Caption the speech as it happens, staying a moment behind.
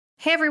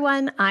Hey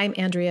everyone, I'm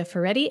Andrea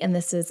Ferretti, and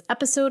this is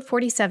episode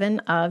 47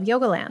 of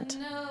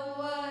Yogaland.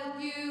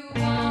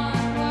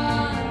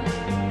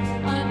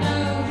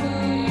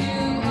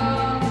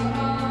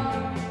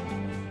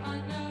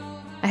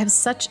 I have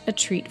such a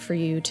treat for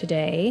you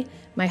today.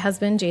 My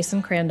husband,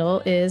 Jason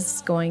Crandall,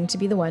 is going to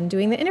be the one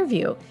doing the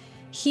interview.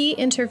 He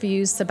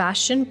interviews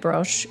Sebastian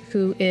Brosch,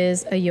 who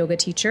is a yoga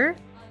teacher.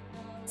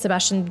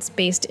 Sebastian's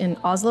based in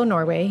Oslo,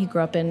 Norway. He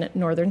grew up in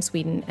northern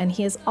Sweden, and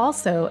he is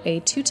also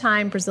a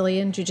two-time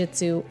Brazilian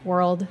Jiu-Jitsu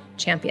world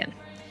champion.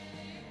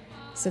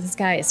 So this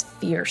guy is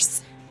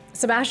fierce.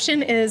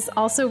 Sebastian is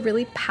also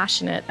really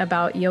passionate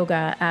about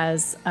yoga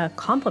as a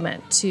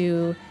complement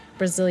to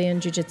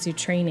Brazilian Jiu-Jitsu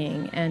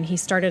training, and he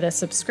started a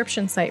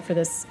subscription site for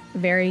this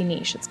very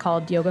niche. It's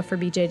called Yoga for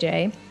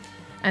BJJ,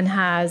 and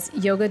has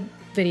yoga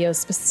videos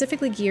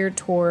specifically geared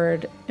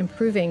toward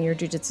improving your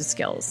Jiu-Jitsu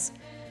skills.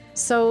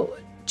 So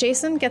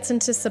Jason gets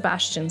into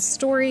Sebastian's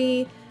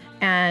story,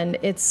 and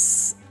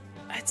it's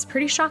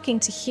pretty shocking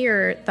to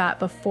hear that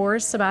before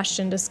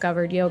Sebastian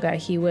discovered yoga,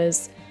 he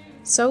was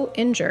so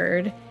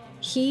injured.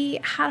 He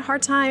had a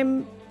hard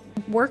time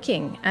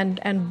working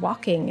and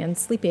walking and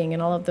sleeping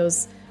and all of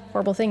those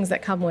horrible things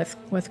that come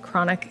with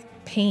chronic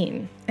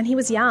pain. And he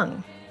was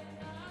young.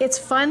 It's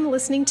fun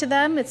listening to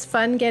them. It's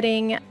fun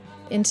getting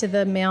into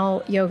the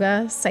male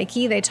yoga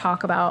psyche. They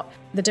talk about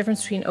the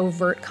difference between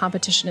overt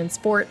competition in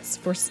sports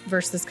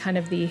versus kind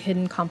of the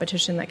hidden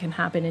competition that can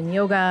happen in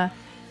yoga.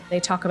 They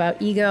talk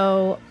about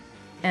ego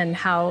and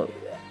how,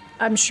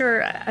 I'm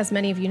sure, as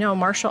many of you know,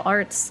 martial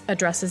arts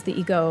addresses the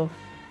ego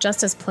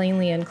just as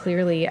plainly and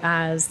clearly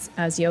as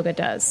yoga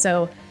does.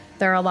 So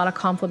there are a lot of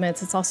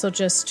compliments. It's also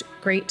just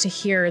great to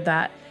hear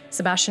that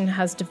Sebastian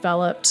has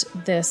developed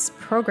this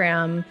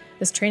program,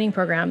 this training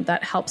program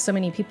that helps so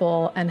many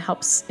people and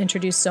helps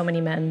introduce so many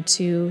men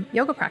to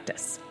yoga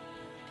practice.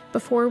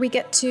 Before we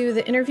get to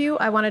the interview,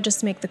 I want to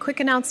just make the quick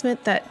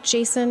announcement that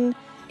Jason,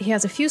 he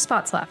has a few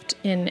spots left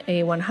in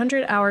a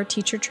 100-hour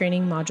teacher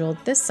training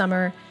module this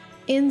summer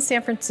in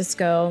San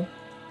Francisco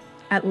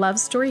at Love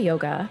Story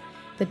Yoga.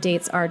 The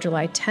dates are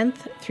July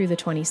 10th through the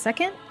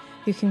 22nd.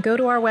 You can go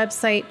to our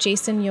website,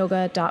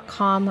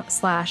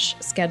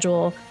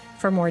 jasonyoga.com/schedule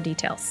for more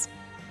details.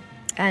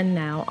 And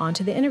now on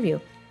to the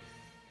interview.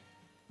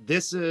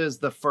 This is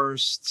the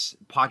first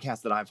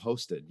podcast that I've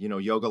hosted. You know,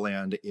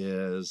 Yogaland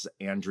is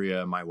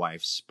Andrea, my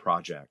wife's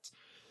project.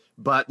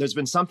 But there's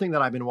been something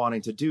that I've been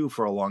wanting to do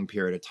for a long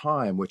period of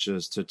time, which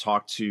is to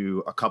talk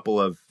to a couple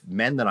of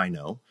men that I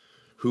know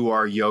who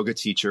are yoga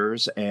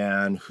teachers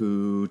and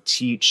who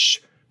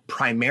teach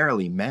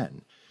primarily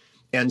men.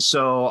 And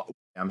so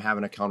I'm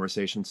having a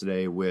conversation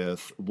today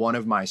with one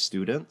of my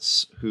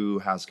students who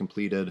has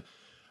completed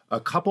a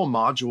couple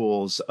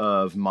modules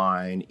of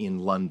mine in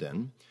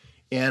London.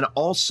 And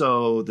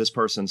also this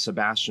person,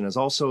 Sebastian, is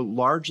also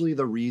largely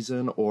the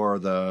reason or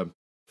the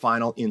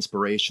final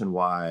inspiration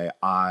why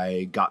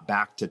I got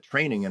back to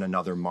training in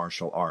another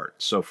martial art.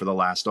 So for the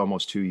last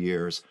almost 2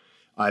 years,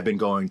 I've been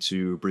going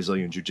to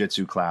Brazilian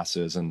Jiu-Jitsu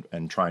classes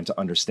and trying to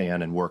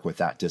understand and work with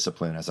that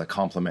discipline as a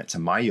complement to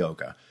my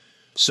yoga.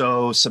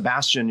 So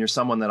Sebastian, you're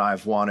someone that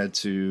I've wanted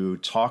to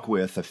talk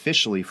with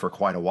officially for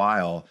quite a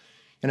while.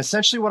 And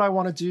essentially what I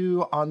want to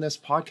do on this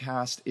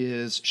podcast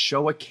is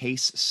show a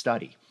case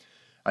study.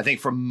 I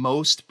think for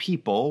most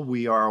people,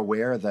 we are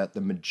aware that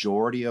the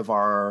majority of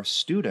our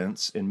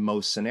students in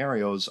most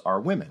scenarios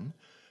are women.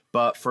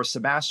 But for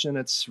Sebastian,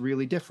 it's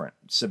really different.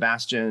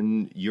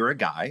 Sebastian, you're a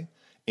guy,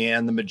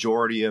 and the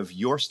majority of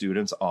your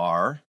students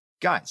are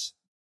guys.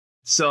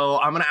 So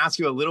I'm going to ask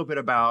you a little bit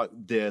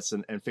about this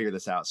and figure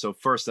this out. So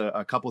first,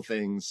 a couple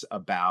things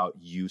about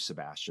you,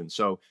 Sebastian.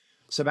 So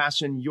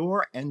Sebastian,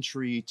 your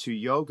entry to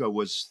yoga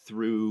was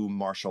through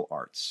martial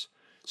arts.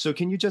 So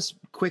can you just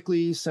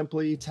quickly,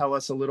 simply tell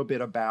us a little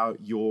bit about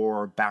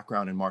your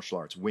background in martial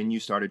arts, when you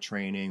started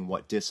training,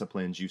 what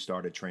disciplines you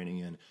started training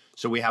in,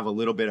 so we have a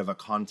little bit of a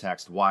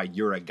context why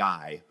you're a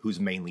guy who's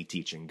mainly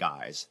teaching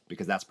guys,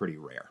 because that's pretty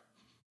rare.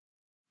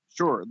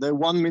 Sure. The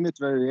 1 minute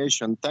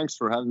variation. Thanks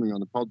for having me on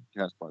the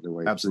podcast, by the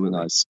way. Absolutely. It's really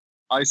nice.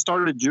 I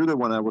started judo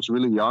when I was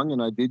really young,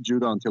 and I did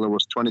judo until I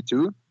was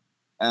 22.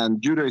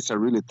 And judo is a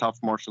really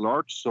tough martial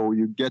art, so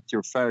you get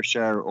your fair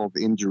share of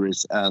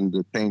injuries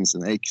and pains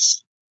and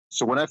aches.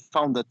 So when I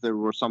found that there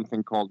was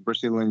something called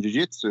Brazilian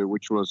Jiu-Jitsu,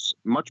 which was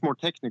much more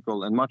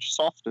technical and much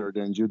softer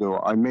than judo,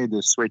 I made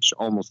the switch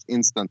almost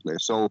instantly.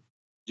 So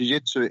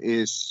Jiu-Jitsu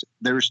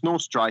there is no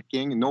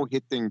striking, no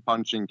hitting,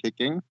 punching,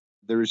 kicking.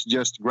 There is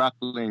just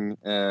grappling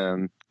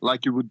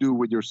like you would do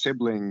with your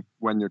sibling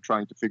when you're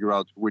trying to figure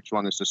out which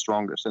one is the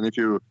strongest. And if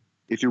you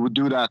would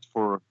do that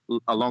for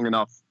a long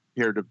enough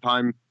period of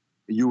time,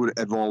 you would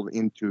evolve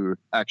into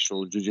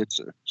actual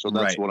jiu-jitsu. So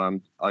that's right. what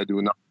I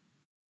do now.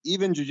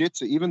 Even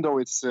jiu-jitsu, even though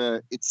it's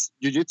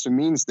jiu-jitsu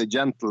means the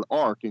gentle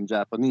art in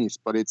Japanese,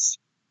 but it's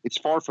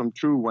far from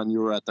true when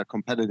you're at a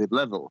competitive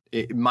level.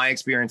 My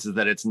experience is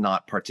that it's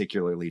not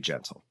particularly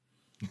gentle.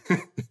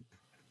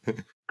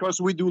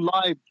 Because we do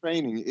live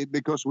training,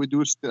 because we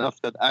do stuff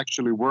that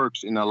actually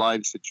works in a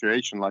live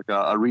situation, like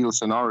a real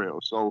scenario.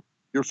 So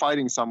you're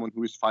fighting someone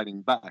who is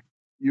fighting back.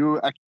 You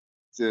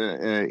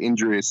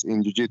injuries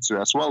in jiu-jitsu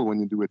as well when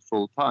you do it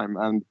full time.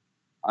 And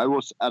I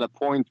was at a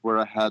point where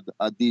I had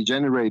a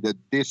degenerated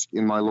disc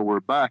in my lower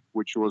back,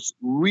 which was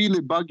really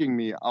bugging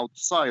me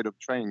outside of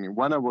training.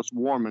 When I was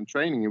warm and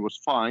training, it was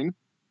fine.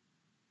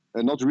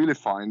 Not really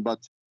fine,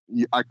 but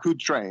I could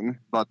train.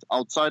 But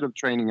outside of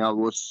training,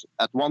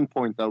 at one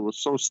point, I was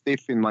so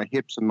stiff in my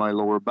hips and my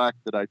lower back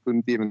that I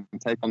couldn't even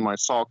take on my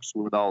socks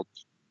without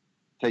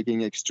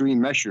taking extreme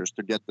measures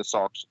to get the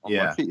socks on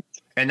my feet.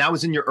 And that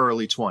was in your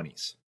early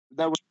 20s?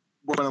 That was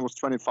when I was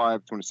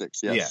 25,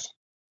 26, yes.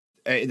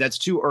 Yeah. That's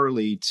too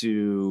early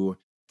to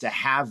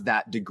have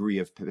that degree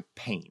of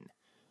pain.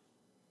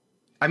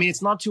 I mean,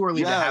 it's not too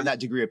early to have that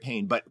degree of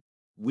pain, but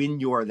when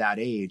you're that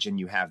age and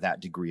you have that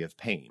degree of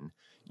pain,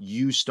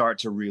 you start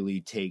to really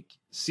take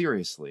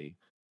seriously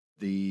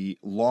the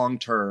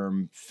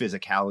long-term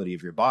physicality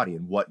of your body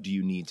and what do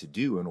you need to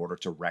do in order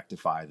to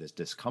rectify this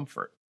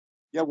discomfort.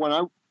 Yeah,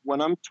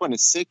 when I'm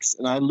 26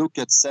 and I look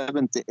at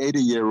 70,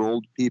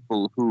 80-year-old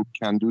people who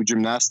can do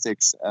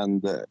gymnastics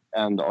and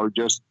are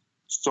just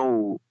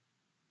so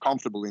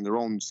comfortable in their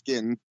own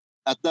skin,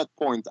 at that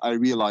point, I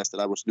realized that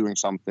I was doing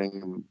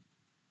something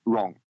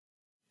wrong.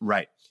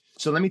 Right.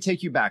 So let me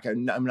take you back.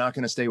 I'm not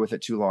going to stay with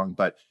it too long,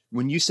 but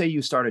when you say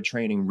you started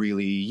training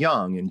really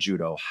young in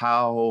judo,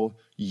 how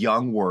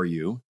young were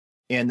you?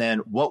 And then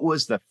what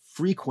was the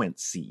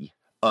frequency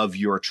of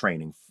your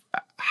training?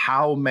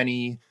 How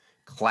many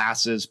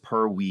classes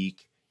per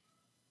week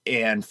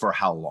and for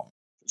how long?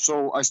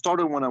 So I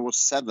started when I was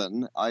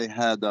 7. I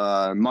had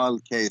a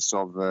mild case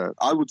of,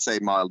 I would say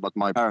mild, but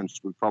my parents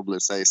would probably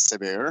say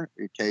severe,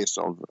 a case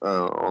of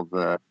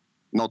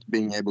not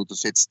being able to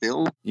sit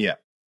still. Yeah.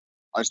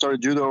 I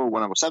started judo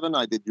when I was 7.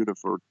 I did judo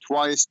for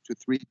 2 to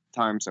 3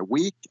 times a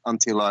week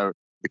until I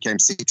became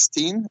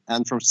 16.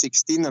 And from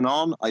 16 and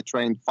on, I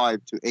trained 5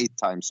 to 8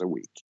 times a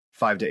week.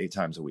 5 to 8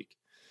 times a week.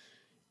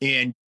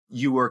 And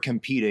you were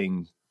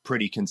competing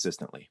pretty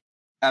consistently.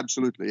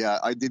 Absolutely, yeah.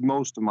 I did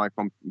most of my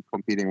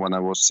competing when I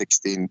was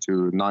 16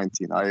 to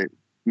 19.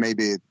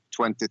 Maybe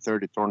 20,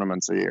 30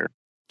 tournaments a year.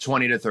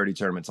 20 to 30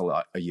 tournaments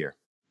a year.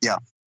 Yeah.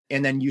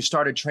 And then you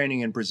started training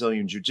in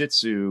Brazilian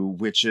Jiu-Jitsu,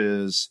 which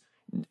is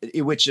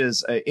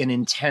an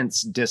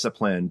intense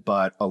discipline,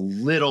 but a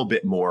little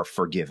bit more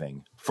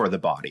forgiving for the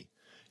body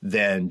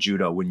than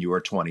judo when you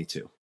were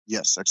 22.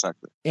 Yes,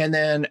 exactly. And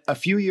then a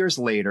few years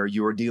later,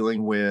 you were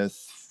dealing with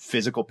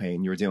physical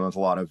pain. You were dealing with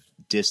a lot of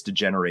disc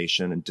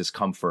degeneration and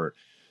discomfort.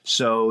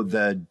 So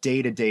the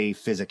day-to-day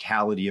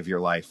physicality of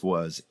your life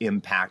was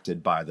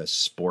impacted by the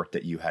sport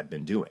that you had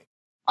been doing.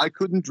 I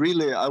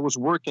was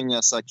working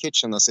as a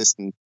kitchen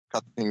assistant,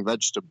 cutting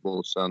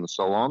vegetables and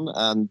so on.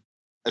 And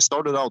I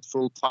started out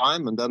full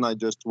time, and then I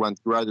just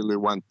gradually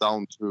went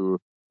down to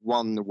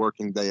 1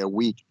 working day a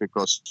week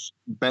because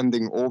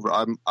bending over,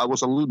 I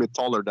was a little bit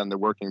taller than the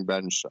working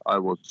bench I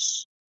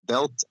was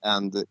dealt,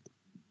 and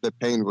the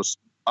pain was,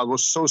 I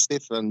was so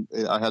stiff and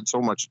I had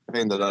so much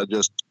pain that I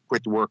just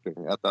quit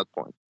working at that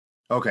point.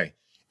 Okay.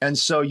 And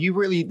so you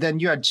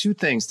had 2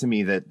 things to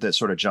me that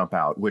sort of jump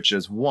out, which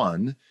is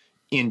 1,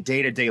 in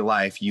day-to-day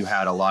life, you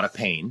had a lot of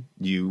pain.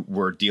 You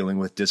were dealing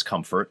with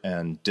discomfort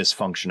and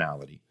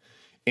dysfunctionality.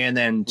 And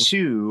then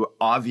 2,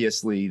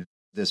 obviously,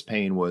 this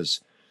pain was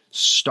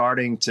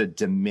starting to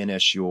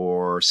diminish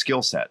your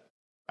skill set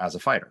as a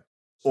fighter,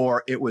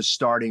 or it was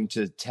starting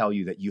to tell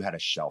you that you had a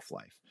shelf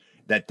life,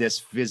 that this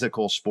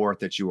physical sport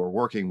that you were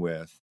working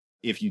with,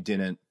 if you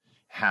didn't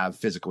have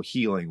physical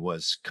healing,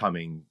 was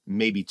coming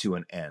maybe to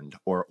an end,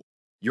 or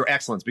your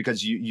excellence,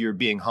 because you're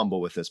being humble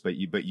with this, but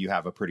you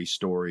have a pretty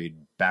storied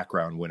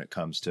background when it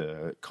comes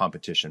to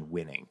competition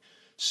winning.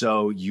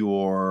 So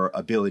your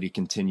ability to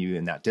continue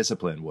in that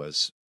discipline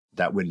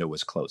that window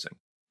was closing.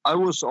 I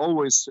was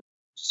always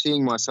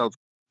seeing myself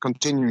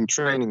continuing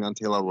training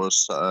until I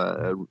was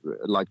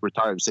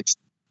retired, 60,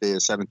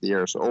 70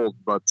 years old.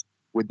 But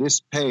with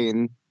this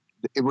pain,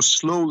 it was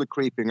slowly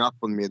creeping up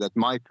on me that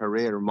my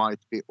career might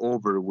be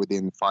over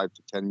within 5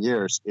 to 10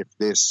 years if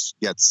this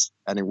gets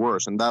any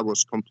worse. And that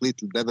was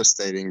completely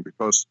devastating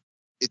because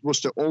it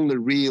was the only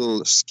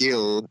real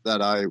skill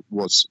that I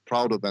was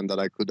proud of and that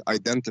I could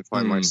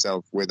identify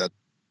myself with at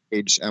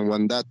age. And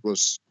when that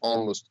was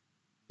almost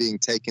being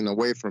taken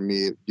away from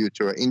me due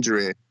to an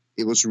injury,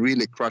 it was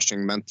really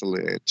crushing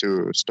mentally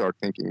to start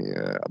thinking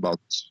about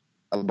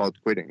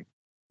quitting.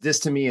 This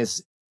to me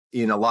is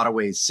in a lot of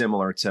ways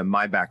similar to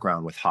my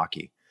background with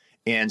hockey.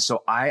 And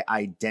so I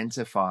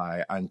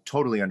identify and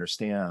totally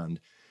understand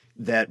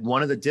that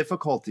one of the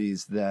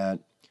difficulties that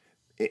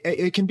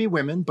it can be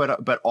women,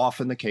 but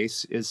often the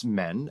case is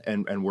men,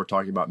 and we're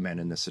talking about men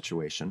in this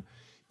situation,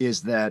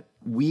 is that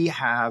we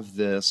have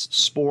this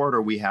sport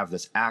or we have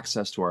this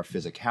access to our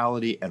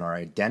physicality and our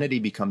identity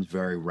becomes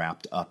very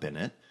wrapped up in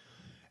it.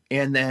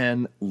 And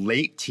then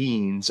late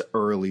teens,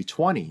 early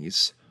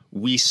 20s,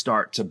 we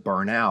start to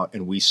burn out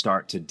and we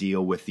start to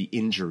deal with the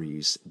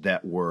injuries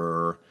that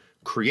were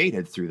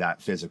created through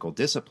that physical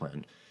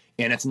discipline.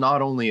 And it's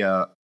not only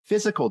a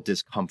physical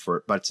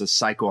discomfort, but it's a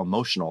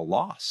psycho-emotional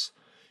loss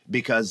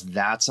because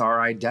that's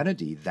our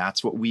identity.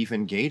 That's what we've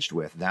engaged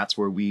with. That's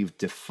where we've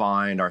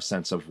defined our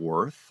sense of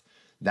worth.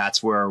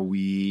 That's where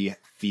we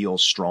feel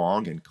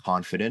strong and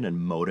confident and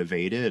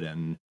motivated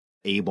and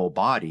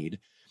able-bodied.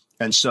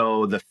 And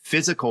so the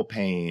physical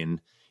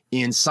pain,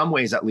 in some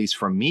ways, at least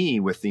for me,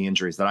 with the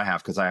injuries that I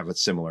have, because I have a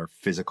similar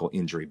physical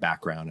injury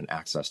background and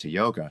access to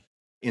yoga,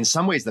 in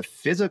some ways, the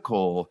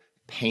physical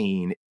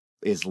pain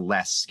is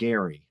less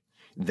scary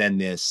than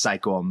this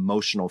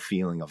psycho-emotional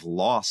feeling of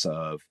loss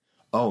of,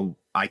 oh,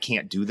 I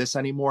can't do this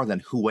anymore. Then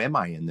who am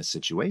I in this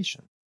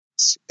situation?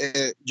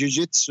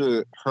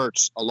 Jiu-jitsu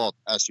hurts a lot,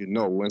 as you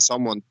know. When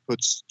someone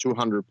puts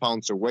 200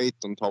 pounds of weight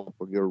on top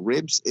of your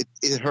ribs,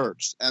 it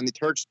hurts. And it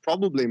hurts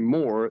probably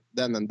more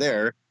then and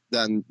there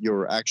than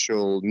your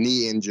actual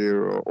knee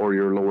injury or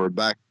your lower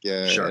back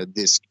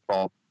disc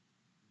pop.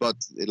 But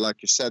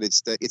like you said,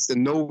 it's the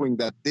knowing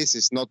that this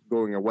is not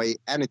going away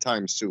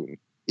anytime soon.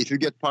 If you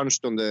get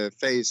punched in the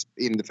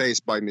face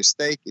by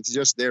mistake, it's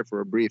just there for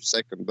a brief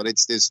second. But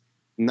it's this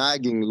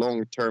nagging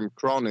long-term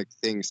chronic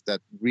things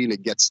that really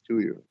gets to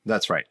you.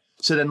 That's right.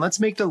 So then let's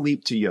make the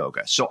leap to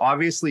yoga. So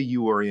obviously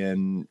you were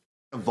in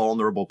a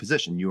vulnerable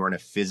position. You were in a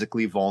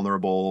physically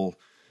vulnerable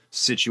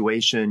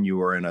situation. You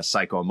were in a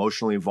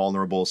psycho-emotionally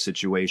vulnerable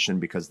situation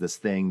because this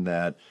thing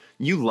that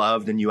you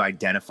loved and you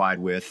identified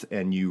with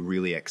and you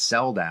really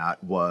excelled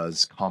at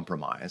was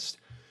compromised.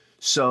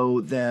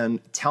 So then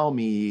tell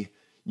me,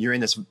 you're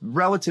in this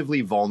relatively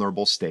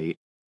vulnerable state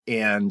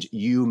and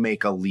you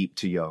make a leap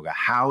to yoga.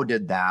 How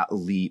did that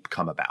leap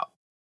come about?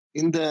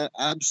 In the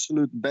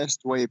absolute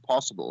best way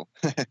possible.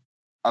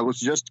 I was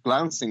just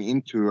glancing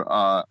into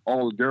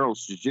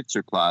all-girls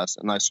jiu-jitsu class,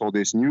 and I saw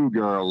this new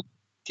girl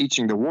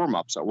teaching the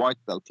warm-ups, a white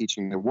belt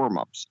teaching the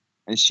warm-ups.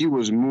 And she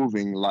was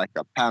moving like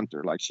a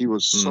panther, like she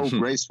was so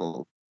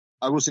graceful.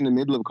 I was in the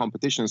middle of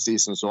competition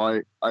season, so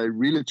I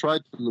really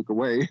tried to look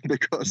away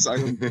because I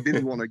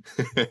didn't want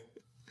to...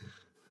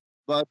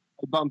 But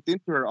I bumped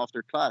into her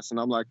after class, and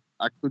I'm like,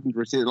 I couldn't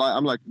resist.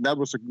 I'm like, that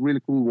was a really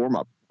cool warm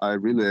up. I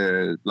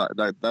really like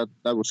that.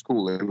 That was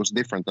cool. It was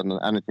different than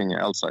anything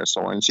else I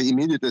saw. And she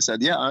immediately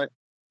said, "Yeah,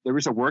 there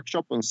is a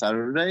workshop on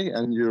Saturday,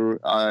 and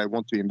I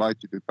want to invite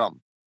you to come."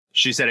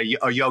 She said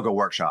a yoga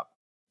workshop,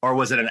 or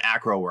was it an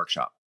acro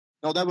workshop?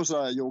 No, that was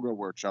a yoga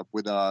workshop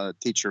with a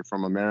teacher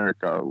from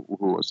America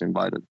who was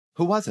invited.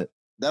 Who was it?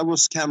 That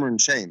was Cameron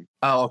Shane.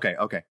 Oh,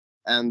 okay.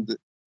 And of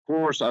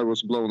course, I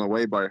was blown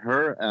away by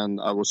her, and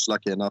I was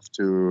lucky enough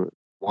to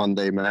one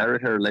day marry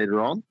her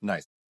later on.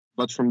 Nice.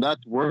 But from that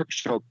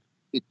workshop,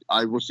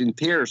 I was in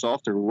tears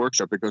after the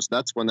workshop because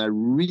that's when I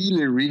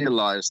really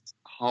realized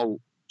how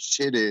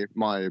shitty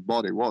my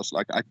body was.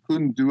 Like, I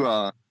couldn't do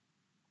a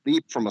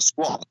leap from a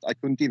squat. I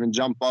couldn't even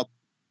jump up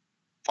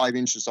 5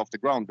 inches off the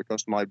ground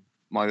because my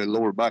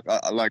lower back,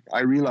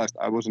 I realized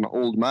I was an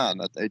old man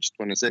at age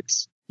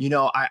 26. You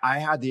know, I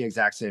had the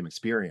exact same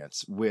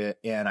experience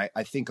and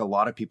I think a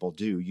lot of people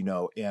do,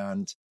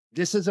 and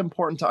this is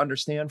important to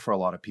understand for a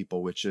lot of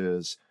people, which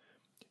is,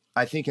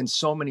 I think in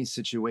so many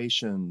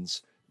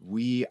situations,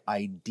 we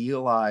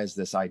idealize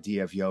this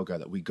idea of yoga,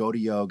 that we go to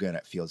yoga and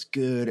it feels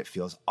good, it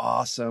feels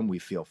awesome, we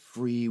feel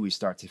free, we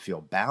start to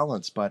feel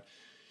balanced. But,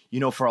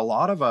 for a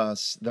lot of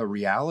us, the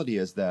reality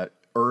is that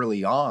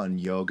early on,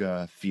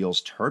 yoga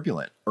feels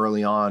turbulent.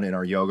 Early on in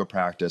our yoga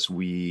practice,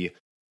 we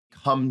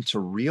come to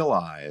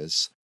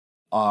realize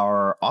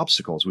our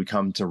obstacles. We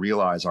come to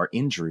realize our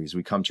injuries.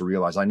 We come to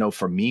realize, I know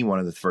for me, one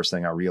of the first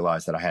things I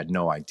realized that I had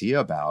no idea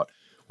about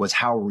was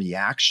how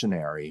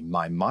reactionary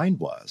my mind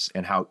was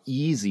and how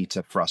easy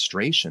to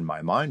frustration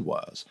my mind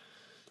was.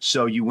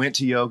 So you went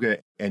to yoga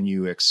and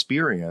you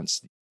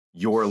experienced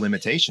your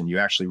limitation. You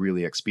actually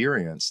really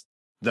experienced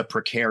the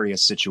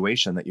precarious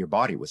situation that your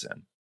body was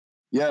in.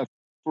 Yeah.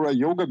 For a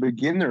yoga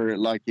beginner,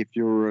 like if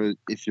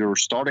your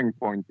starting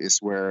point is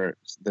where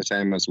the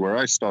same as where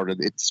I started,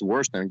 it's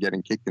worse than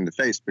getting kicked in the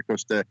face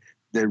because the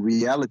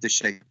reality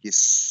check is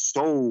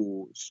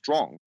so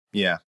strong.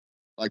 Yeah.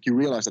 Like you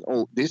realize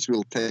that, this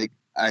will take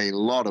a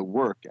lot of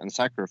work and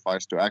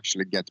sacrifice to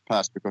actually get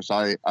past, because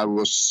I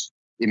was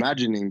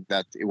imagining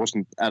that it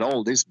wasn't at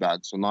all this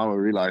bad. So now I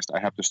realized I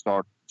have to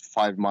start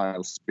 5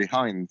 miles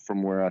behind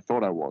from where I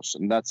thought I was.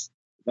 And that's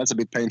a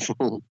bit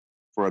painful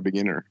for a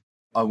beginner.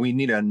 We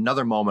need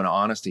another moment of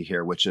honesty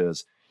here, which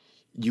is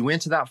you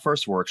went to that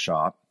first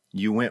workshop.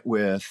 You went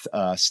with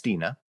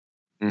Stina,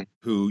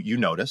 who you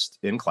noticed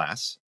in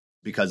class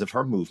because of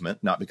her movement,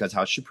 not because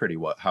how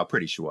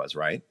pretty she was,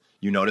 right?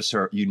 You noticed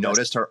her. You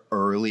noticed her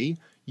early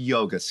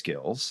yoga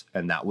skills,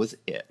 and that was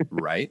it,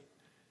 right?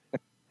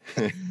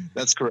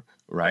 That's correct.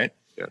 Right?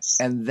 Yes.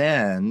 And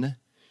then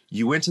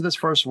you went to this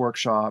first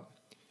workshop.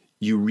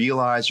 You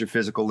realized your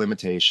physical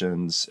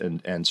limitations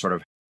and sort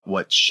of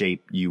what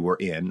shape you were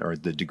in or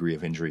the degree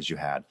of injuries you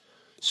had.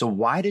 So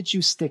why did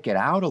you stick it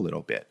out a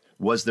little bit?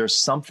 Was there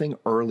something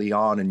early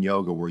on in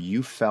yoga where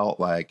you felt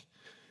like,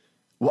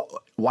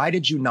 why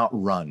did you not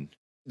run?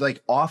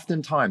 Like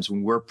oftentimes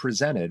when we're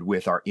presented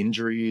with our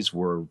injuries,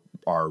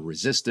 our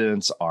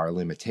resistance, our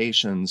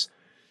limitations,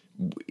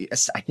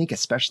 I think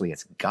especially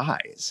as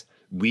guys,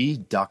 we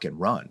duck and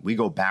run. We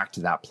go back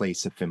to that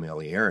place of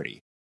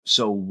familiarity.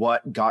 So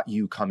what got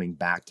you coming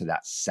back to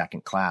that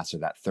second class or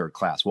that third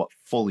class? What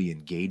fully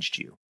engaged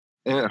you?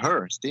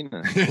 Her,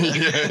 Stina.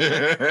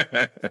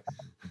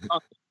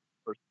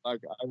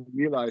 Like, I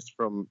realized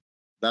from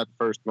that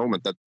first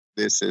moment that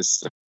this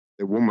is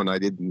the woman I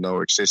didn't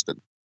know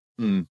existed.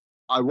 Mm.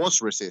 I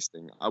was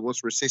resisting. I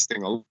was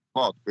resisting a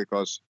lot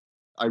because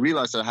I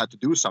realized I had to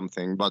do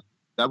something, but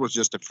that was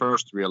just the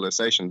first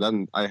realization.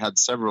 Then I had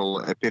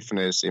several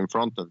epiphanies in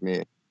front of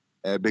me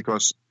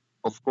because,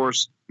 of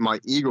course, my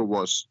ego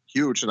was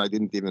huge and I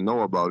didn't even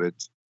know about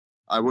it.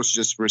 I was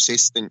just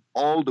resisting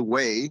all the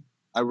way.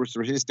 I was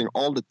resisting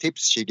all the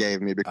tips she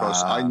gave me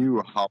because I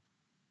knew how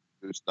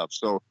to do stuff.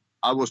 So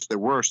I was the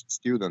worst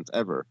student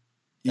ever.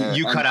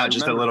 You cut out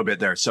just a little bit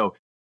there. So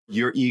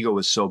your ego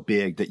was so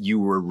big that you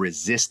were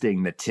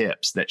resisting the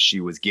tips that she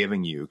was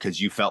giving you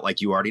because you felt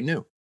like you already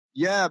knew.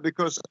 Yeah,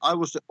 because I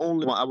was the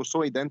only one. I was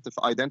so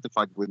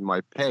identified with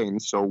my pain.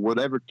 So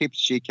whatever tips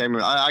she came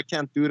with, I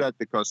can't do that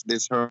because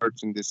this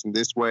hurts in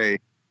this way.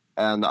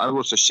 And I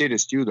was a shitty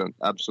student.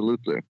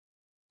 Absolutely.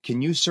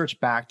 Can you search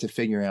back to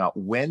figuring out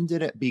when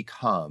did it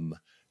become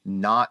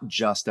not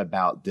just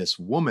about this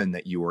woman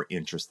that you were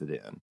interested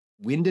in?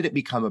 When did it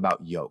become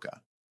about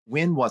yoga?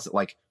 When was it,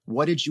 like,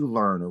 what did you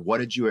learn or what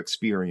did you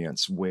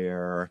experience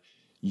where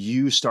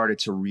you started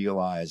to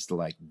realize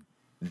like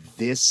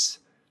this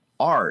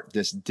art,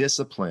 this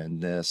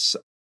discipline, this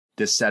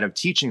set of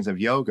teachings of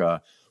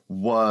yoga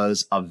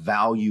was a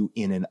value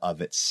in and of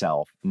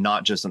itself,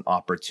 not just an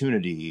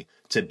opportunity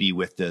to be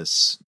with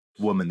this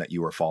woman that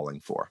you were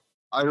falling for?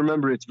 I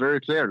remember it very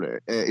clearly.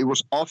 It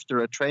was after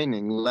a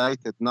training late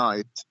at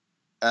night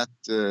at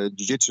the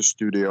jiu-jitsu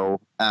studio,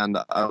 and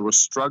I was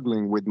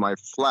struggling with my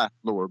flat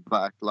lower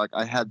back. Like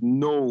I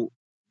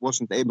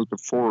wasn't able to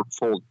forward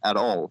fold at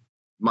all.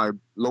 My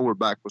lower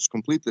back was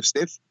completely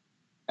stiff,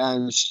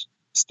 and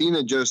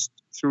Stina just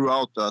threw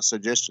out a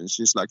suggestion.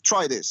 She's like,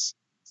 try this.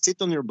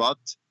 Sit on your butt,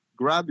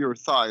 grab your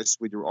thighs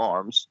with your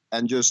arms,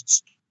 and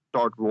just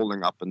start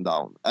rolling up and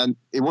down. And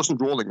it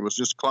wasn't rolling. It was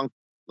just clunk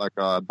like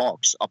a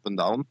box up and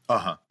down.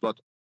 Uh-huh. But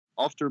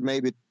after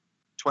maybe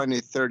 20,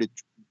 30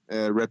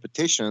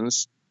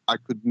 repetitions, I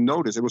could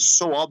notice it was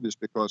so obvious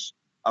because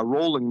a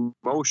rolling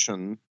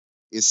motion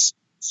is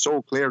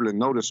so clearly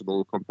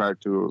noticeable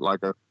compared to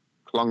like a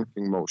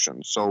clunking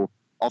motion. So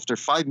after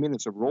 5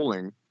 minutes of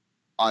rolling,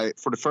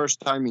 for the first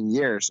time in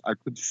years, I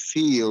could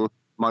feel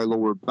my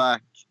lower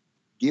back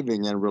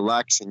giving and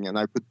relaxing, and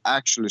I could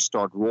actually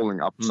start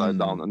rolling upside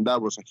down. And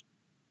that was an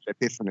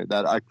epiphany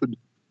that I could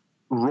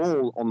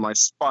roll on my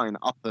spine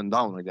up and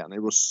down again.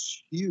 It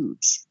was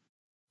huge.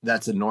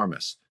 That's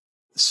enormous.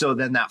 So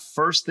then that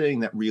first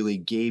thing that really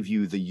gave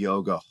you the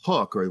yoga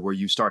hook, or where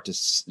you started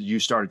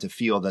to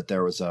feel that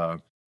there was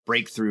a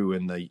breakthrough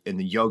in the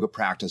yoga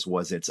practice,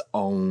 was its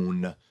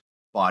own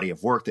body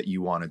of work that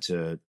you wanted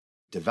to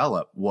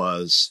develop, it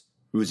was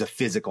a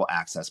physical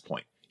access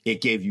point.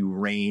 It gave you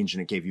range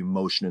and it gave you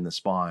motion in the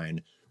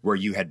spine where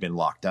you had been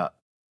locked up.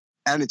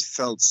 And it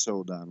felt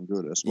so damn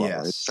good as well.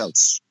 Yes. It felt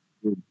so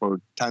good for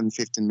 10,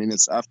 15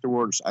 minutes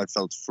afterwards. I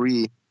felt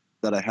free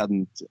that I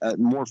hadn't,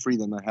 more free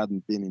than I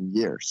hadn't been in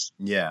years.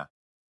 Yeah.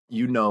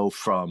 You know,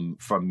 from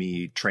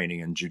me training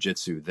in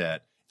jiu-jitsu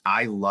that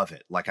I love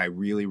it. Like I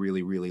really,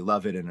 really, really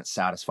love it. And it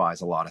satisfies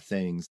a lot of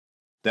things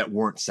that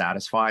weren't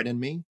satisfied in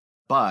me,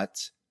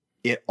 but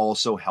it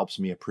also helps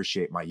me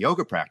appreciate my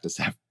yoga practice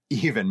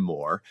even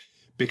more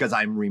because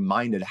I'm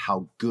reminded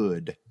how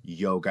good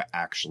yoga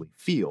actually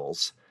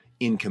feels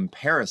in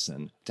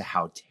comparison to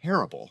how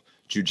terrible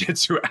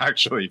jiu-jitsu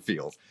actually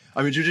feels.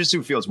 I mean,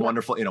 jiu-jitsu feels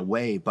wonderful in a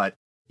way, but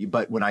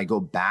when I go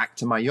back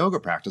to my yoga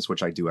practice,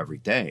 which I do every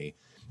day,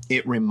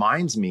 it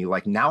reminds me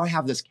like now I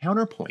have this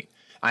counterpoint.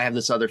 I have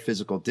this other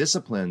physical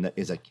discipline that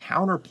is a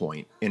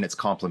counterpoint, and it's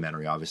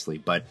complementary, obviously,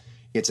 but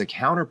it's a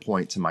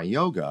counterpoint to my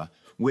yoga,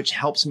 which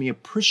helps me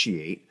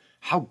appreciate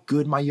how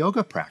good my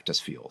yoga practice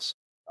feels.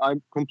 I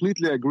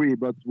completely agree.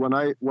 But when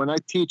I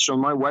teach on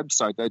my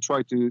website, I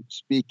try to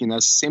speak in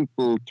as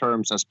simple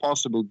terms as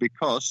possible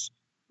because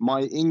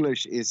my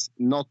English is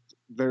not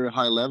very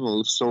high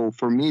level. So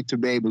for me to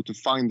be able to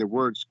find the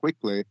words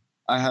quickly,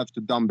 I have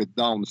to dumb it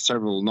down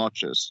several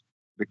notches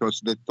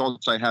because the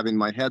thoughts I have in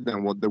my head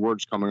and what the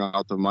words coming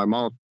out of my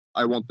mouth,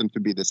 I want them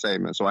to be the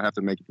same. And so I have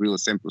to make it really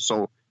simple.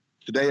 So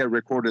today I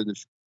recorded a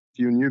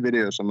few new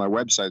videos on my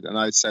website and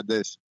I said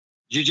this: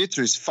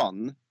 jiu-jitsu is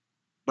fun,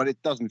 but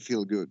it doesn't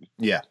feel good.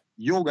 Yeah.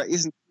 Yoga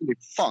isn't really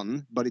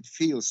fun, but it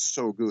feels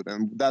so good.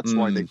 And that's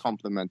why they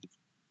complement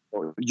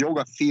it.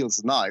 Yoga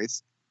feels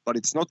nice, but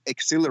it's not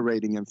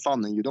exhilarating and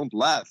fun. And you don't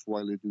laugh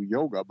while you do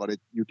yoga, but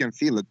you can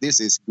feel that this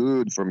is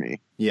good for me.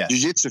 Yes.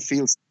 Jiu-jitsu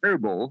feels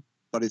terrible,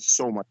 but it's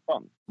so much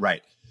fun.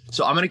 Right.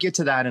 So I'm going to get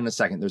to that in a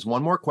second. There's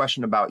one more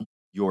question about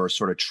your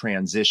sort of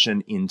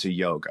transition into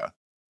yoga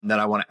that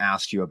I want to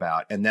ask you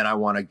about. And then I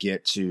want to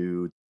get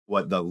to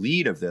what the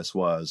lead of this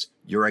was.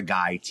 You're a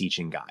guy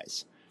teaching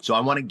guys. So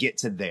I want to get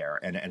to there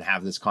and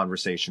have this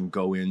conversation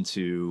go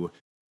into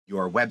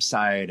your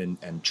website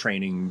and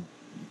training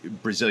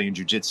Brazilian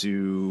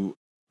Jiu-Jitsu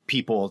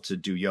people to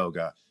do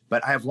yoga.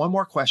 But I have one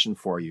more question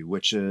for you,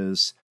 which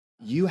is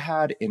you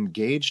had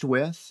engaged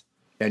with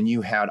and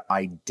you had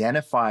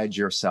identified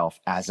yourself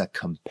as a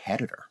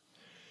competitor,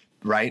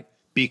 right?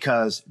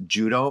 Because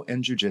judo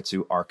and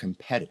jiu-jitsu are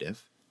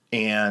competitive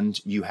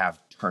and you have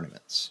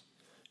tournaments.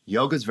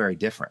 Yoga is very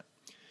different.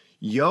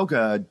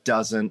 Yoga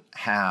doesn't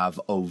have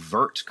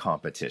overt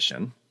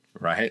competition,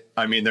 right?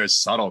 I mean, there's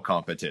subtle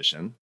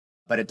competition,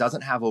 but it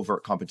doesn't have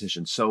overt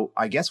competition. So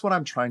I guess what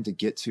I'm trying to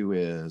get to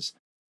is,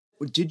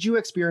 did you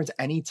experience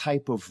any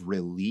type of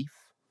relief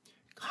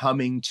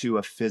coming to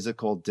a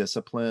physical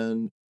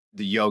discipline?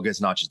 The yoga is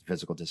not just a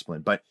physical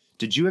discipline, but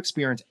did you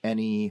experience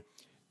any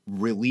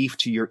relief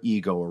to your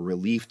ego or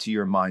relief to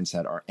your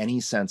mindset or any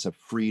sense of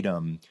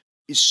freedom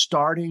is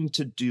starting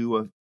to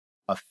do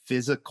a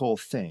physical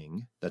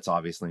thing that's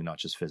obviously not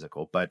just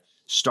physical, but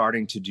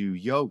starting to do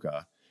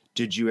yoga?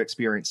 Did you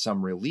experience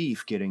some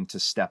relief getting to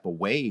step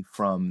away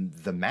from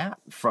the mat,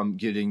 from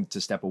getting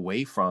to step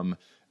away from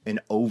an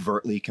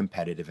overtly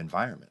competitive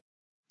environment?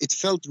 It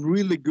felt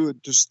really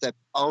good to step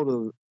out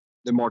of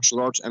the martial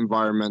arts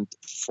environment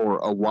for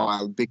a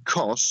while,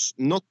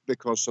 not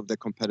because of the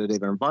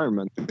competitive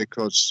environment,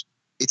 because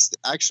it's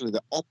actually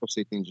the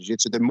opposite in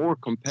jiu-jitsu. The more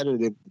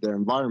competitive the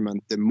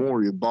environment, the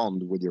more you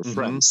bond with your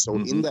friends. So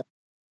in that,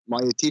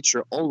 my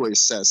teacher always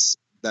says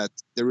that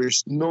there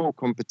is no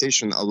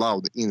competition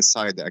allowed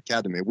inside the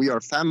academy. We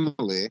are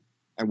family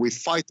and we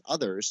fight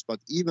others, but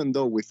even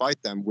though we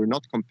fight them, we're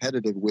not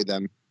competitive with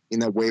them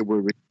in a way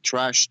where we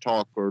trash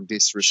talk or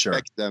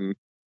disrespect them,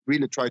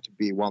 really try to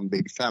be one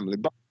big family.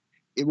 But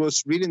it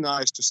was really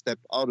nice to step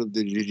out of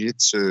the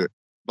jiu-jitsu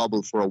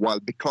bubble for a while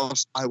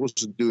because I was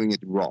doing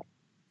it wrong.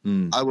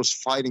 I was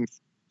fighting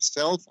for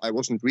myself. I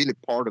wasn't really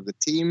part of the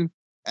team.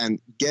 And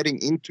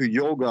getting into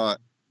yoga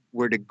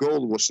where the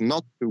goal was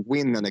not to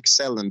win and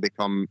excel and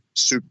become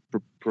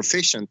super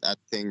proficient at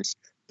things.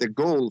 The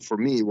goal for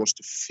me was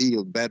to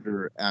feel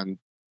better and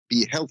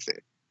be healthy.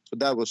 So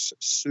that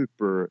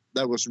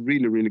was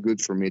really, really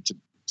good for me to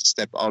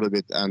step out of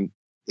it. And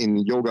in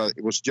yoga,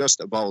 it was just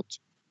about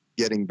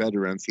getting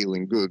better and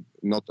feeling good,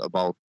 not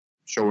about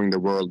showing the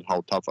world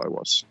how tough I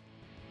was.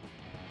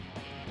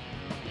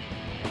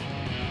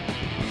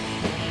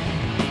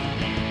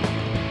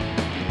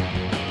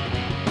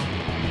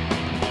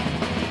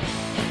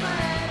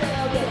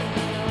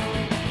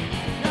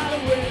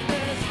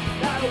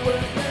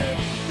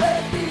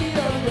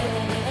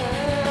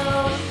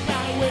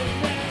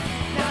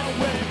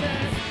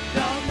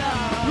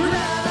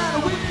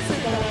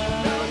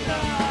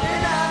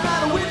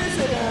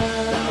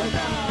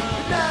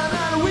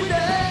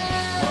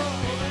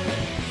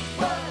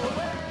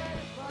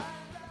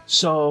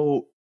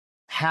 So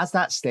has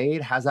that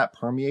stayed? Has that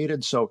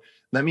permeated? So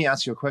let me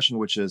ask you a question,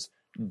 which is,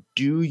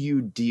 do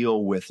you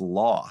deal with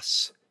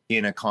loss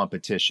in a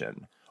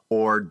competition?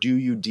 Or do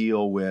you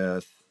deal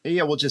with,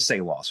 we'll just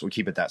say loss. We'll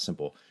keep it that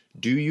simple.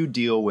 Do you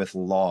deal with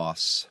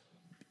loss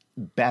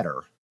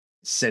better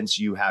since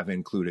you have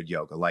included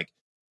yoga? Like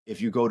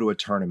if you go to a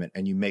tournament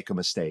and you make a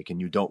mistake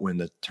and you don't win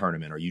the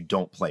tournament or you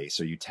don't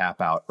place or you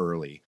tap out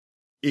early,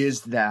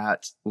 is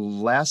that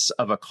less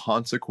of a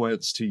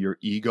consequence to your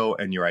ego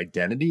and your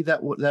identity that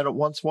it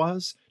once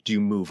was? Do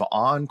you move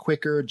on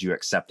quicker? Do you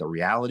accept the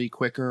reality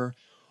quicker?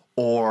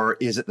 Or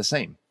is it the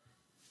same?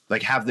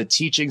 Like, have the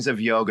teachings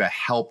of yoga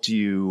helped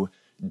you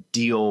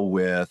deal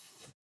with,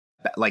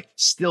 like,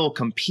 still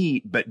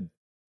compete, but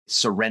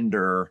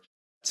surrender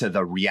to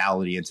the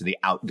reality and to the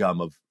outcome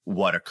of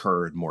what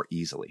occurred more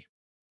easily?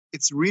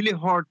 It's really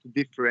hard to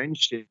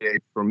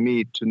differentiate for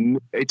me.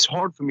 It's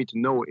hard for me to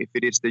know if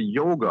it is the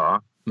yoga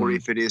or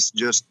if it is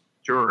just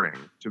maturing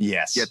to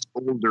get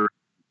older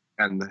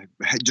and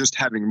just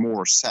having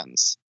more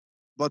sense.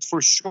 But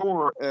for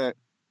sure,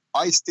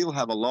 I still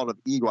have a lot of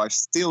ego. I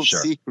still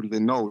secretly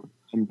know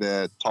I'm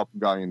the top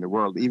guy in the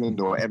world, even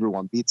though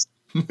everyone beats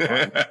me.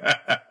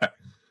 I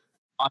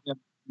am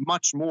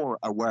much more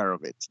aware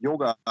of it.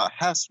 Yoga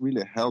has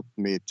really helped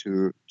me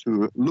to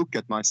look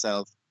at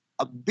myself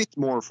a bit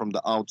more from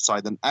the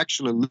outside and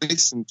actually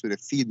listen to the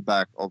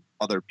feedback of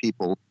other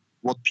people.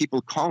 What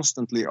people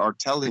constantly are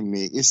telling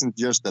me isn't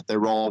just that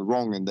they're all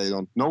wrong and they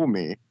don't know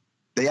me.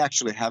 They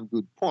actually have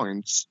good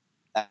points.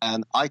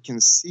 And I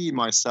can see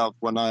myself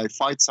when I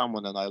fight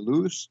someone and I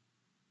lose.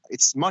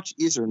 It's much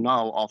easier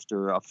now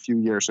after a few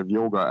years of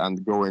yoga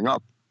and growing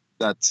up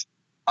that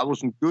I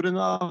wasn't good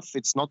enough.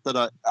 It's not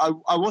that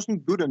I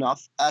wasn't good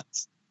enough at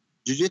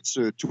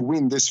jiu-jitsu to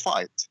win this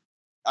fight.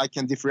 I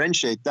can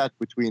differentiate that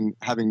between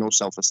having no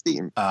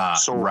self-esteem.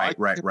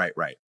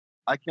 Right.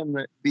 I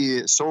can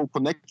be so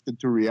connected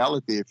to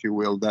reality, if you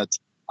will, that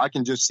I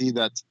can just see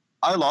that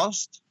I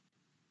lost.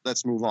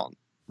 Let's move on.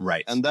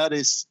 Right. And that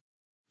is,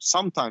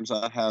 sometimes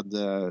I had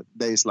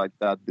days like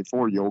that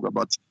before yoga,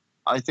 but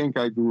I think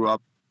I grew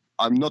up.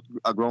 I'm not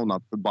a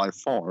grown-up by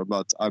far,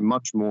 but I'm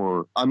much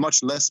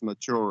less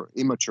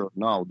immature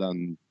now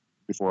than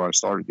before I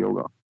started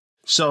yoga.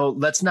 So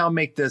let's now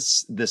make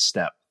this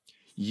step.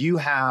 You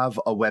have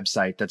a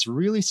website that's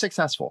really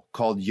successful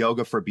called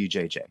Yoga for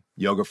BJJ,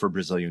 Yoga for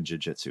Brazilian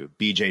Jiu-Jitsu.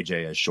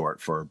 BJJ is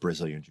short for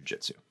Brazilian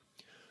Jiu-Jitsu.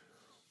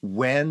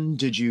 When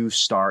did you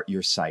start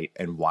your site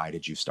and why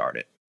did you start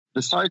it?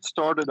 The site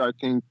started, I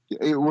think,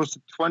 it was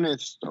the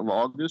 20th of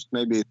August,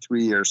 maybe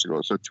 3 years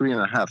ago, so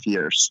 3.5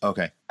 years.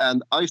 Okay.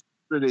 And I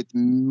started it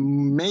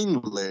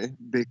mainly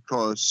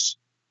because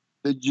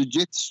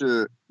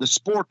the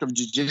sport of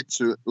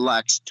jiu-jitsu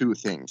lacks two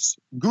things: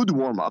 good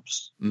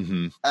warm-ups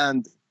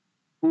and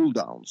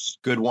cool-downs.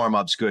 Good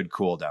warm-ups, good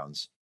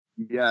cool-downs.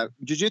 Yeah,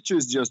 jiu-jitsu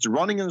is just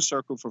running in a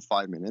circle for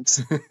 5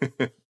 minutes,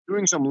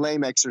 doing some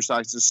lame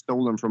exercises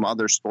stolen from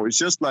other sports,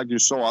 just like you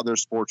saw other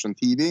sports on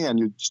TV and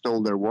you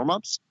stole their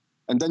warm-ups.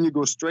 And then you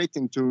go straight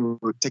into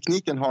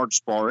technique and hard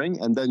sparring,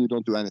 and then you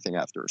don't do anything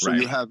after. So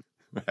you have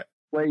a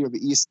way of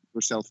easing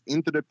yourself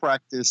into the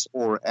practice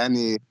or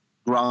any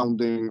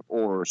grounding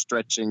or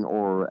stretching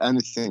or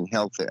anything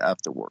healthy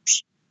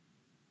afterwards.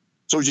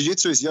 So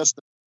jiu-jitsu is just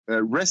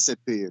a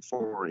recipe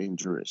for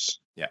injuries.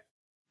 Yeah.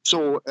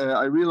 So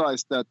I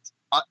realized that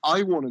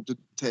I wanted to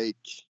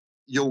take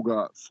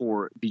yoga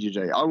for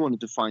BJJ. I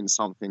wanted to find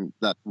something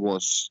that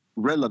was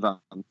relevant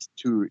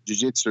to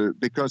jiu-jitsu,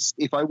 because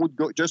if I would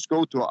just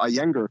go to a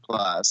Iyengar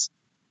class,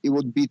 it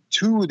would be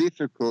too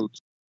difficult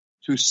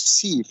to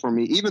see for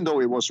me, even though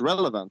it was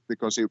relevant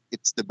because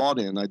it's the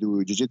body and I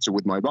do jiu-jitsu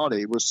with my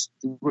body. It was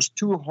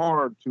too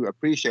hard to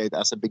appreciate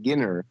as a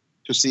beginner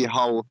to see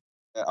how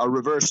a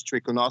reverse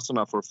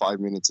trikonasana for 5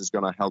 minutes is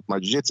going to help my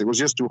jiu-jitsu. It was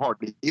just too hard.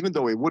 Even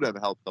though it would have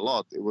helped a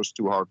lot, it was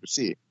too hard to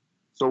see.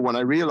 So when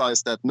I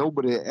realized that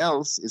nobody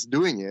else is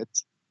doing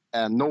it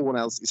and no one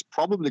else is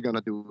probably going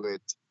to do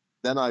it,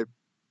 then I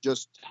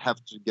just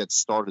have to get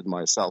started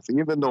myself.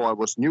 Even though I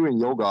was new in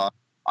yoga,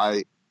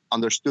 I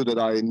understood that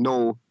I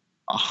know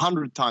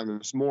 100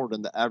 times more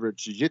than the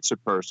average jiu-jitsu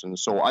person.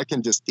 So I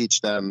can just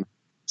teach them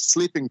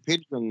sleeping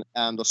pigeon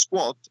and a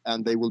squat,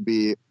 and they will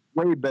be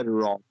way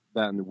better off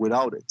than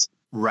without it.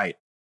 Right.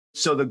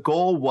 So the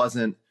goal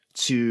wasn't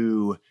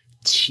to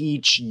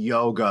teach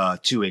yoga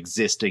to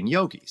existing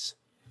yogis.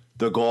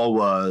 The goal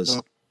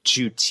was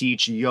to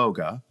teach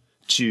yoga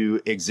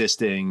to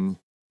existing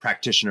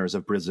practitioners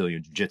of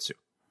Brazilian Jiu-Jitsu,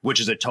 which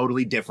is a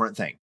totally different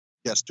thing.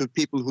 Yes, to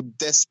people who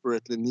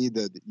desperately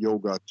needed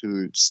yoga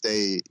to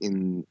stay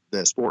in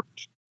the sport.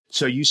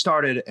 So you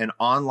started an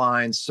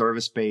online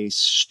service-based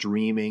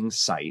streaming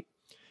site,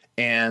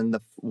 and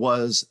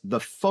was the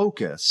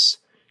focus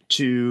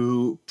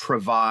to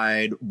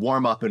provide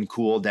warm-up and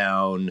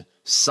cool-down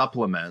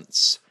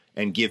supplements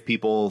and give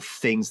people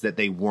things that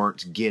they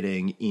weren't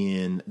getting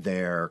in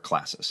their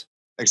classes.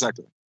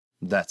 Exactly.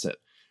 That's it.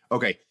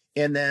 Okay.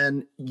 And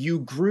then you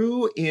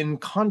grew in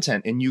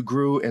content and you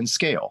grew in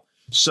scale.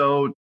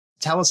 So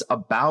tell us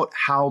about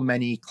how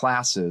many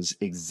classes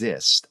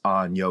exist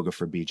on Yoga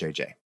for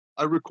BJJ.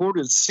 I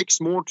recorded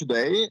 6 more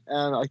today,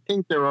 and I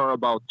think there are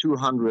about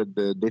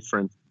 200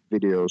 different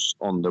videos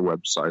on the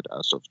website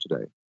as of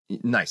today.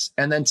 Nice.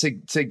 And then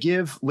to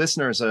give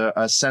listeners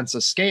a sense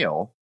of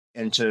scale,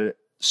 and to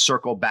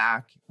circle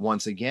back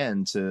once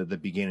again to the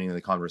beginning of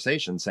the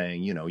conversation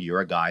saying, you know,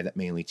 you're a guy that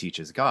mainly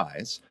teaches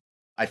guys.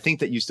 I think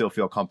that you still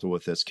feel comfortable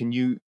with this. Can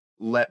you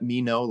let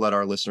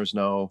our listeners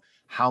know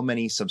how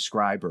many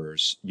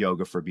subscribers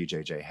Yoga for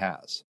BJJ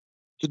has?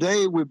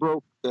 Today we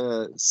broke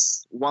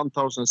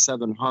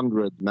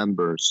 1,700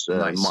 members.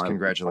 Nice.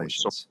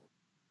 Congratulations. So,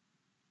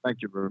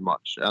 thank you very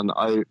much. And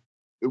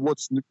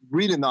what's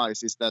really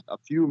nice is that a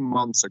few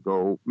months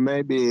ago,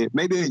 maybe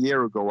a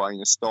year ago, I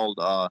installed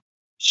a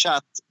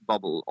chat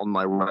bubble on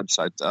my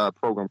website, a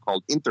program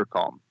called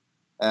Intercom.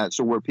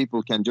 So where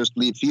people can just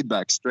leave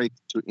feedback straight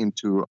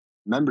into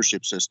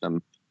membership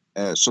system.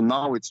 So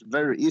now it's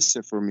very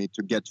easy for me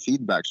to get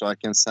feedback. So I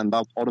can send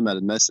out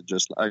automated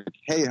messages like,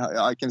 hey,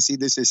 I can see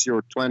this is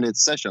your 20th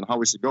session.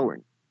 How is it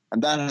going?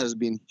 And that has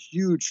been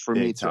huge for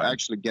me to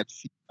actually get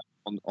feedback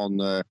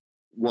on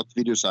what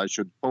videos I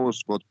should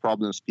post, what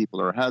problems people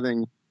are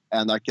having.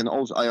 And I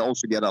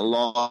also get a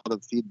lot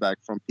of feedback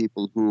from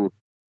people who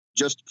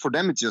just, for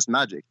them, it's just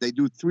magic. They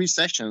do 3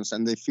 sessions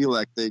and they feel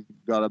like they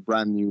got a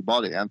brand new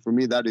body. And for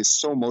me, that is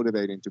so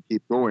motivating to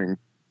keep going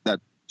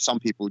that some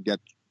people get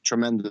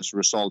tremendous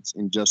results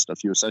in just a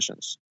few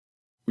sessions.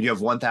 You have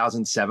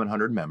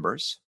 1,700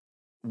 members.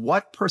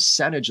 What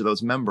percentage of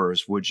those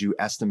members would you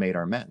estimate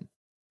are men?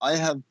 I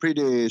have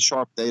pretty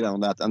sharp data on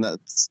that, and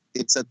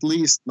it's at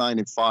least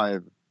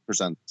 95%.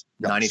 95%?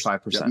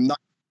 Yeah,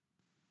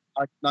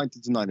 90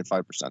 to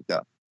 95%,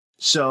 yeah.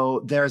 So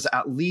there's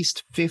at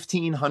least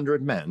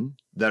 1,500 men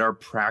that are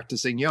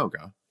practicing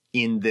yoga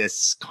in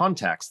this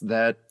context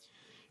that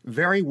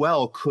very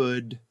well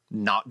could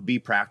not be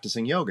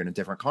practicing yoga in a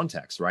different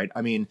context, right?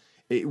 I mean,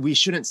 we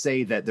shouldn't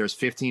say that there's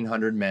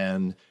 1,500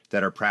 men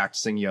that are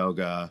practicing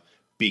yoga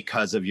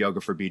because of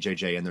Yoga for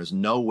BJJ, and there's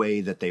no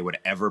way that they would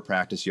ever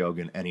practice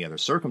yoga in any other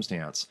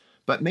circumstance.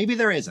 But maybe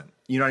there isn't.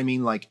 You know what I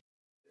mean? Like,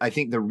 I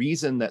think the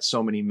reason that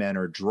so many men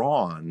are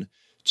drawn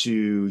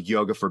to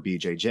Yoga for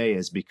BJJ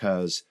is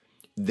because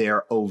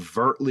they're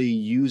overtly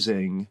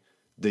using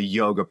the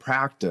yoga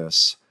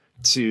practice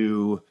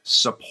to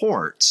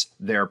support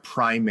their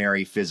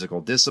primary physical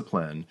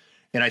discipline.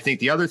 And I think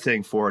the other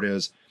thing for it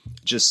is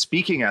just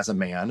speaking as a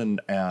man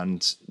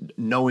and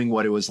knowing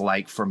what it was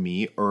like for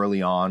me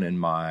early on in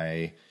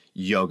my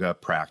yoga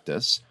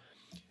practice,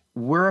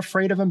 we're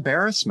afraid of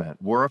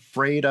embarrassment. We're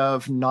afraid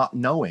of not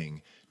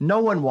knowing. No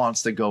one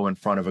wants to go in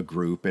front of a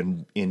group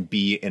and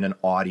be in an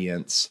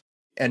audience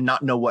and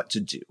not know what to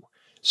do.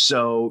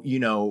 So,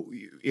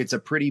 it's a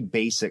pretty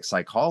basic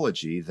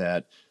psychology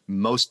that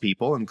most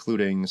people,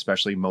 including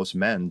especially most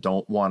men,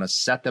 don't want to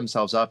set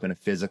themselves up in a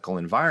physical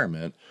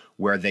environment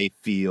where they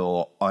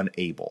feel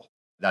unable.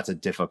 That's a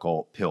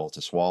difficult pill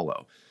to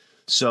swallow.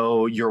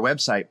 So your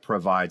website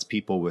provides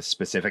people with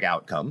specific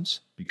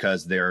outcomes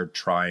because they're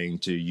trying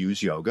to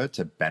use yoga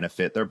to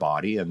benefit their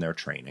body and their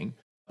training.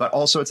 But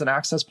also it's an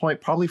access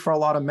point probably for a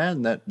lot of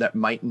men that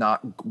might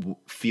not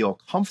feel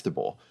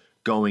comfortable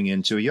going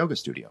into a yoga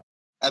studio.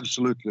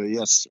 Absolutely,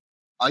 yes.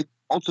 I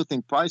also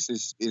think price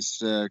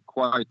is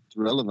quite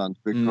relevant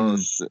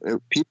because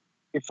people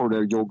pay for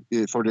their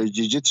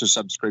jiu-jitsu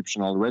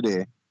subscription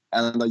already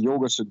and a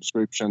yoga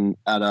subscription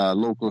at a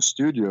local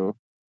studio.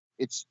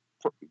 It's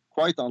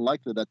quite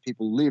unlikely that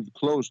people live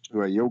close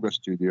to a yoga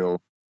studio.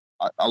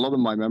 A lot of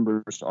my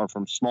members are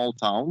from small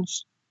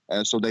towns,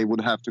 so they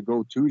would have to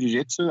go to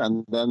jiu-jitsu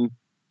and then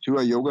to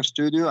a yoga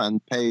studio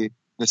and pay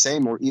the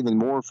same or even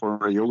more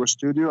for a yoga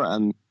studio.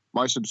 And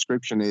my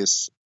subscription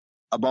is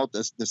about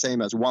the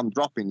same as one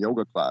drop-in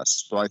yoga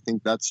class. So I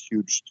think that's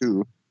huge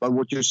too. But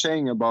what you're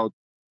saying about,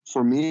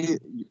 for me,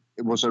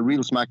 it was a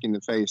real smack in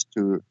the face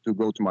to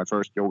go to my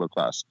first yoga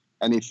class.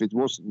 And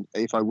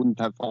if I wouldn't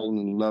have fallen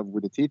in love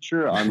with the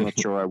teacher, I'm not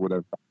sure I would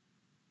have.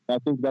 I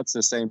think that's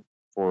the same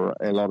for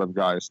a lot of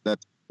guys, that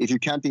if you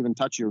can't even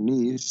touch your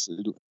knees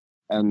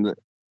and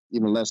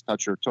even less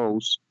touch your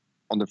toes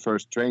on the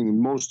first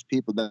training, most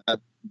people,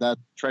 that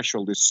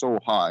threshold is so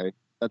high,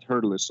 that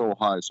hurdle is so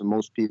high. So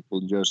most people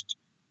just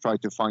try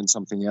to find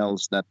something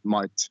else that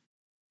might,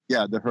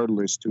 the hurdle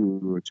is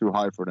too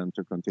high for them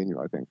to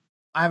continue, I think.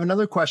 I have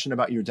another question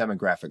about your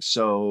demographics.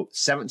 So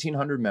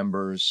 1,700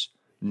 members,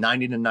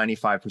 90 to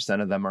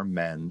 95% of them are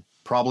men.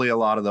 Probably a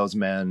lot of those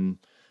men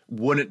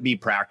wouldn't be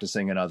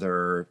practicing in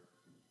other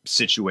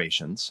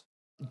situations.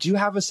 Do you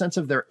have a sense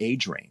of their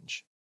age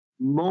range?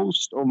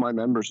 Most of my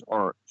members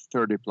are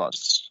 30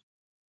 plus.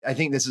 I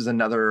think this is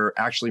another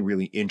actually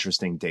really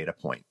interesting data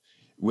point,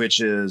 which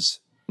is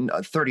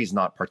 30 is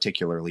not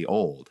particularly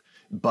old,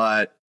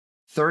 but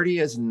 30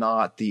 is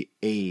not the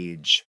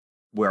age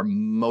where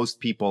most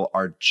people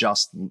are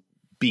just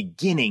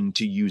beginning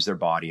to use their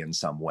body in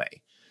some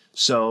way.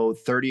 So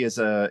 30 is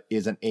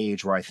an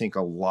age where I think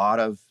a lot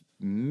of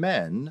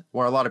men,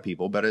 or a lot of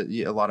people, but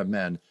a lot of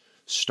men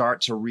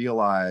start to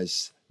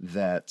realize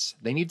that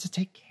they need to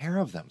take care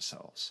of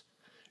themselves.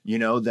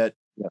 That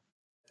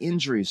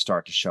injuries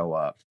start to show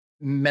up,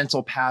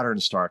 mental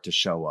patterns start to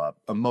show up,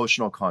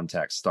 emotional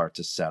contexts start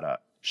to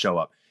show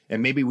up.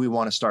 And maybe we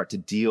want to start to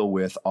deal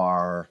with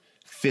our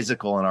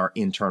physical and our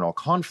internal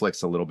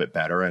conflicts a little bit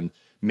better. And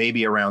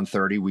maybe around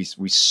 30,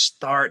 we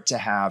start to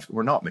have,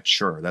 we're not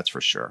mature, that's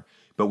for sure,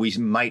 but we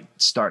might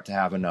start to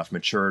have enough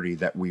maturity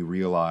that we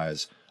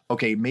realize,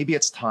 okay, maybe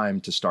it's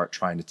time to start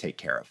trying to take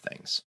care of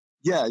things.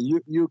 Yeah,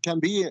 you can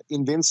be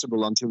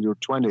invincible until you're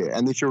 20.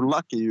 And if you're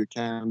lucky, you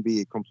can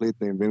be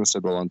completely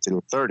invincible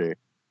until 30.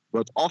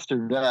 But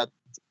after that,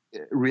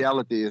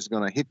 reality is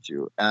going to hit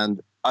you. And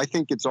I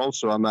think it's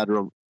also a matter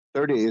of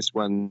 30 is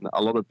when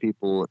a lot of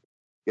people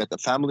get a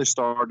family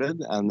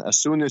started. And as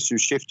soon as you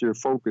shift your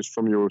focus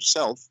from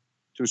yourself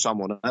to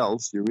someone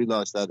else, you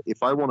realize that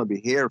if I want to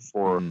be here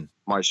for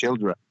my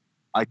children,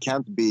 I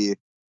can't be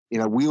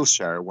in a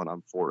wheelchair when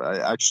I'm 40.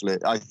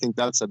 I think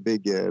that's a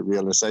big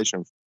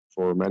realization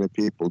for many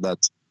people,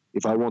 that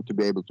if I want to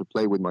be able to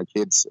play with my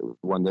kids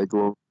when they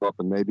grow up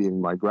and maybe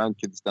in my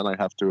grandkids, then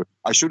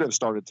I should have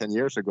started 10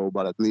 years ago,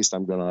 but at least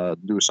I'm going to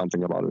do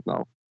something about it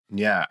now.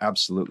 Yeah,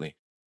 absolutely.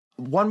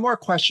 One more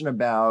question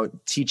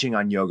about teaching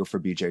on yoga for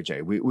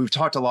BJJ. We've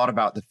talked a lot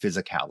about the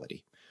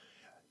physicality.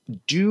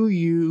 Do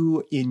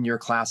you, in your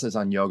classes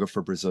on yoga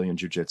for Brazilian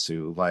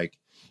Jiu-Jitsu,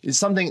 is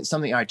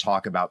something I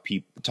talk about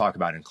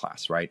in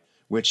class, right?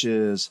 Which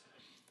is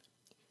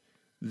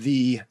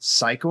the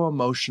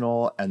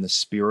psycho-emotional and the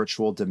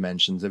spiritual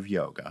dimensions of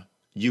yoga.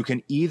 You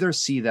can either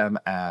see them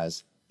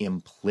as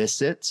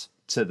implicit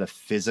to the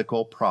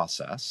physical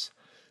process,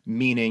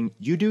 meaning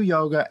you do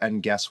yoga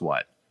and guess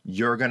what?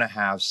 You're going to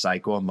have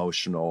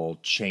psycho-emotional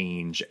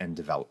change and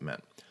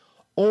development.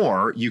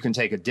 Or you can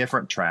take a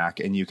different track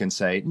and you can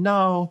say,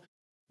 no,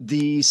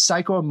 the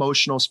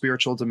psycho-emotional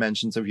spiritual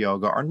dimensions of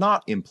yoga are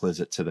not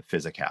implicit to the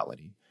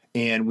physicality.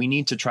 And we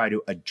need to try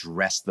to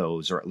address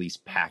those, or at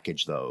least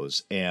package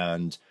those,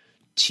 and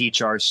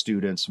teach our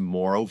students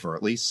more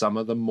overtly some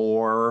of the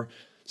more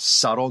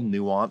subtle,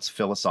 nuanced,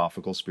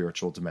 philosophical,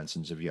 spiritual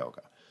dimensions of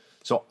yoga.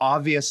 So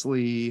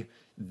obviously,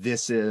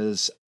 this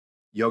is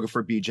yoga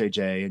for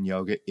BJJ, and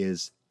yoga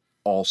is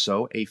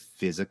also a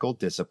physical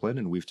discipline,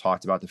 and we've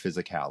talked about the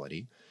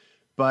physicality.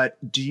 But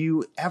do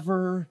you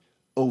ever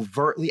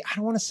overtly, I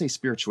don't want to say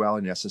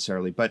spirituality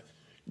necessarily, but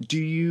do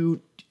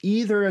you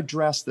either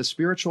address the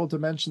spiritual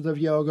dimensions of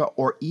yoga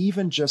or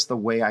even just the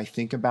way I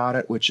think about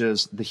it, which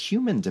is the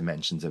human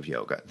dimensions of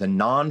yoga, the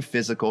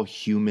non-physical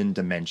human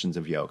dimensions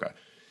of yoga?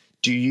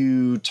 Do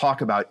you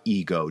talk about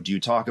ego? Do you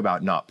talk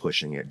about not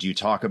pushing it? Do you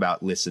talk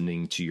about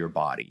listening to your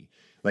body?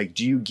 Like,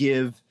 do you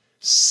give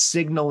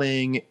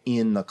signaling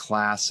in the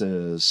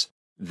classes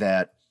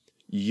that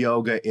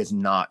yoga is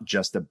not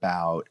just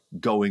about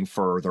going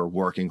further,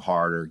 working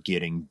harder,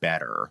 getting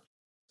better,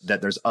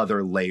 that there's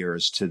other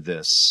layers to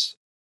this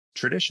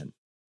tradition?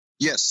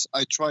 Yes,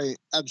 I try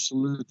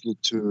absolutely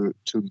to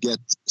get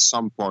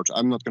some part.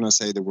 I'm not going to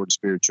say the word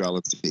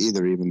spirituality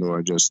either, even though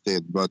I just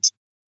did. But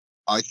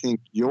I think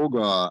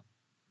yoga,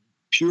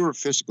 pure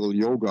physical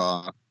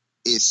yoga,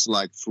 is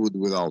like food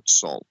without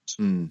salt.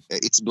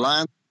 It's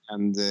bland,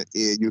 and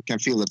you can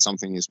feel that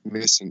something is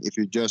missing. If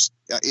you just,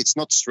 it's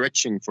not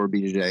stretching for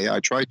BJJ. I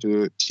try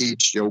to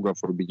teach yoga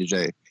for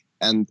BJJ,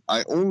 and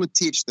I only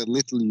teach the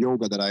little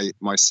yoga that I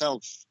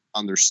myself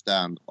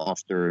understand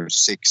after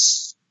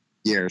 6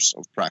 years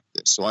of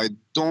practice. So I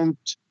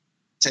don't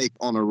take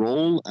on a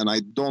role, and I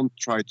don't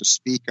try to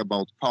speak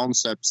about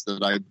concepts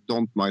that I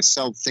don't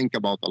myself think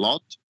about a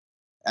lot.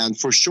 And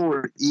for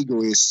sure,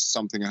 ego is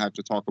something I have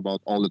to talk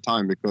about all the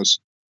time, because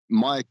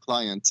my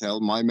clientele,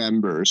 my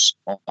members,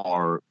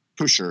 are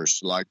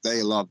pushers. Like,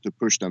 they love to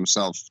push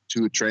themselves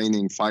to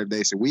training 5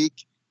 days a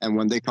week. And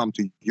when they come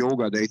to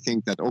yoga, they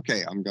think that,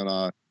 okay,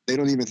 they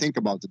don't even think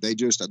about it. They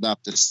just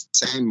adapt the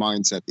same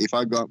mindset. If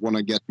I want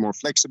to get more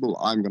flexible,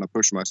 I'm going to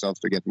push myself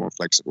to get more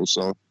flexible.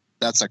 So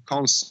that's a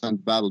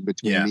constant battle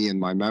between me and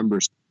my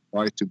members.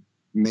 Try to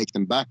make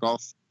them back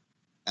off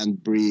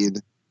and breathe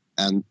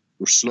and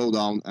slow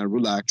down and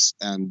relax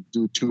and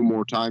do 2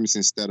 more times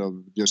instead of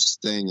just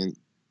staying in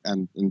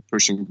and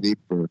pushing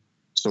deeper.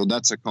 So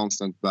that's a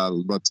constant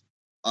battle. But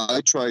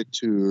I try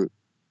to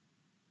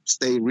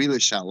stay really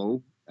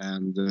shallow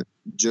and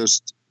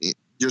just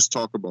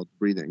talk about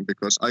breathing,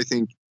 because I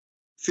think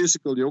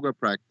physical yoga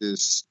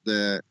practice,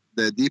 the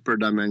deeper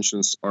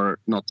dimensions are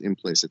not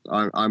implicit.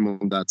 I'm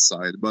on that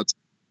side, but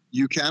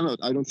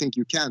I don't think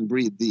you can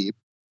breathe deep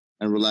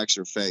and relax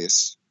your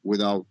face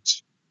without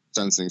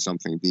sensing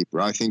something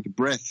deeper. I think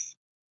breath,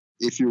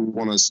 if you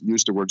want to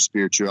use the word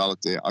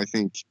spirituality, I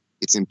think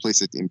it's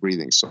implicit in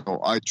breathing.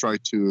 So I try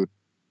to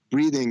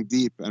breathing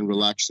deep and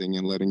relaxing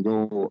and letting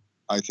go.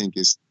 I think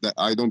is that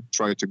I don't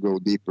try to go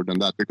deeper than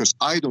that, because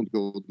I don't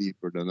go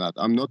deeper than that.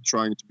 I'm not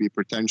trying to be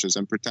pretentious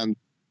and pretend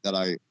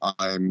that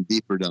I'm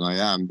deeper than I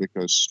am,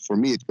 because for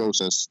me it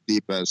goes as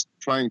deep as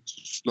trying to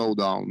slow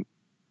down,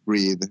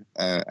 breathe,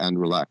 and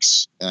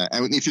relax.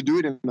 And if you do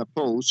it in a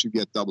pose, you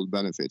get double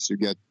benefits. You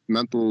get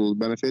mental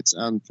benefits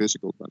and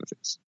physical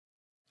benefits.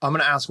 I'm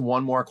going to ask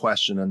one more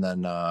question and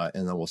then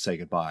we'll say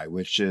goodbye,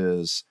 which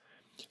is,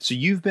 so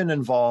you've been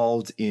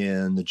involved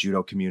in the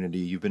judo community,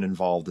 you've been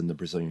involved in the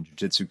Brazilian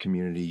jiu-jitsu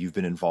community, you've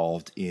been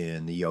involved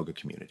in the yoga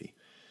community.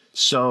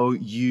 So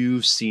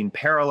you've seen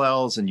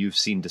parallels and you've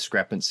seen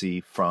discrepancy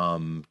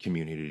from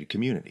community to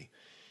community.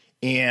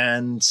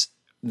 And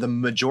the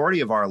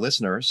majority of our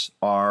listeners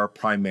are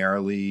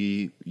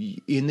primarily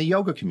in the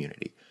yoga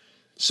community.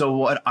 So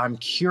what I'm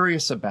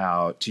curious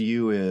about to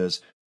you is,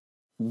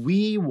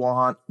 we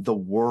want the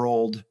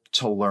world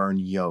to learn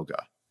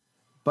yoga,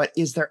 but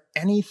is there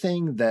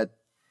anything that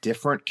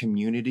different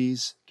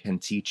communities can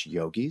teach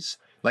yogis?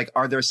 Like,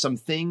 are there some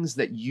things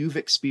that you've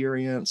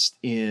experienced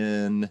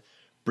in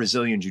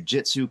Brazilian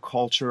jiu-jitsu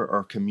culture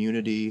or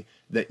community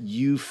that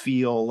you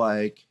feel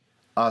like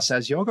us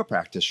as yoga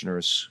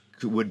practitioners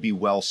would be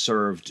well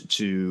served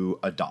to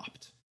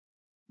adopt?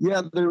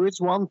 Yeah, there is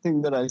one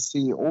thing that I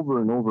see over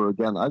and over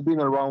again. I've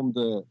been around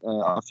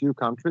a few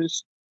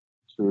countries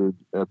to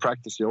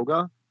practice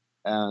yoga,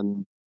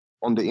 and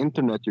on the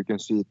internet you can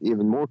see it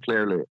even more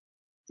clearly.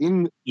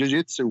 In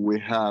jiu-jitsu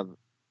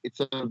it's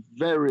a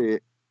very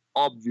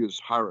obvious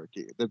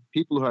hierarchy. The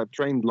people who have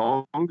trained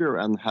longer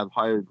and have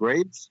higher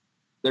grades,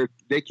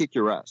 they kick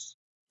your ass.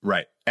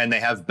 Right. And they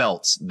have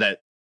belts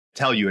that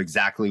tell you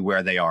exactly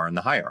where they are in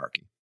the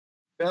hierarchy.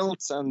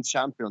 Belts and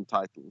champion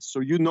titles. So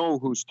you know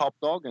who's top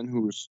dog and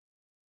who's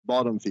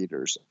bottom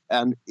feeders.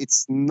 And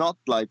it's not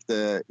like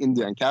the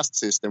Indian caste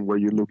system where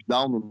you look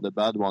down on the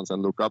bad ones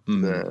and look up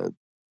to the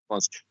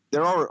ones.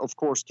 There are, of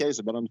course,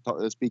 cases, but I'm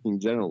speaking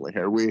generally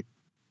here.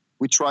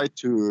 We try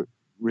to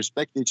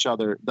respect each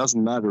other.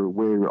 Doesn't matter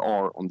where you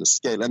are on the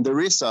scale. And there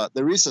is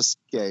a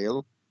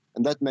scale,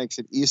 and that makes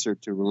it easier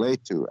to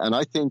relate to. And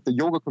I think the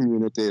yoga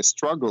community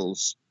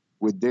struggles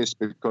with this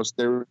because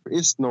there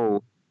is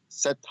no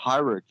set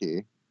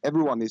hierarchy.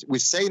 We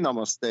say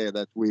namaste,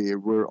 that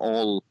we're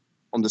all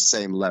on the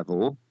same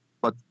level,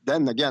 but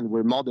then again,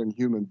 we're modern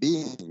human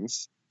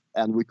beings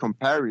and we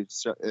compare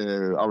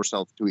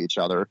ourselves to each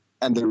other.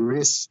 And there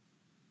is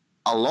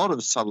a lot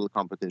of subtle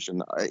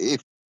competition.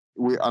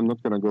 I'm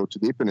not going to go too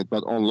deep in it,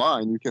 but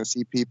online you can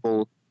see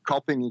people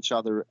copying each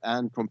other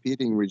and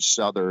competing with each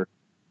other.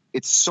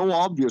 It's so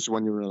obvious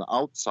when you're on the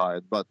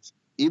outside, but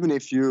even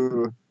if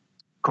you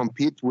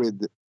compete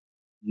with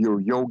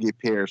your yogi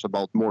peers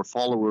about more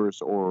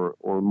followers or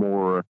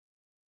more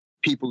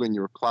people in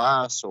your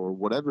class or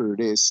whatever it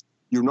is.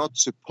 You're not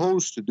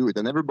supposed to do it.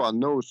 And everybody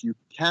knows you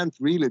can't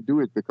really do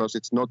it because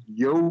it's not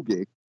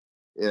yogic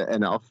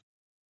enough.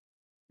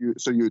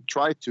 So you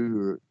try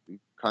to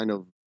kind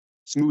of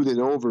smooth it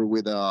over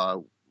with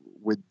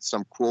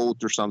some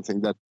quote or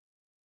something that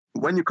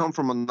when you come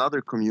from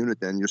another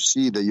community and you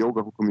see the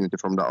yoga community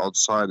from the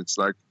outside, it's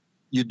like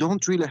you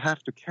don't really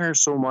have to care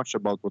so much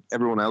about what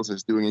everyone else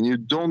is doing, and you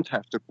don't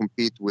have to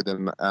compete with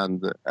them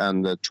and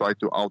try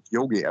to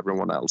out-yogi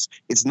everyone else.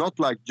 It's not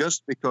like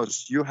just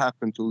because you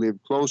happen to live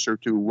closer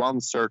to one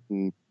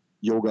certain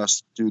yoga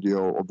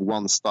studio of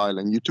one style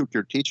and you took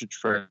your teacher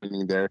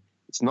training there,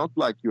 it's not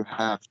like you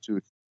have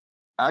to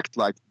act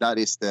like that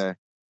is the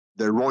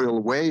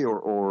royal way,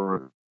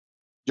 or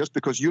just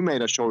because you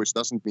made a choice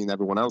doesn't mean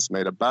everyone else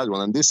made a bad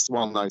one. And this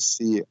one I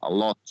see a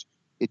lot.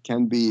 It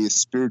can be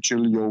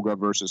spiritual yoga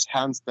versus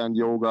handstand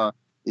yoga.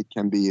 It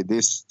can be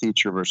this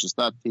teacher versus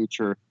that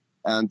teacher.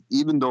 And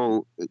even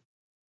though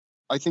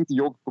I think the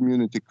yoga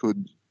community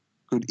could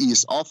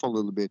ease off a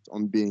little bit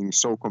on being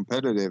so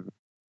competitive.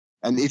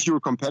 And if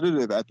you're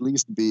competitive, at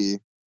least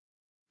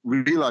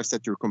realize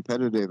that you're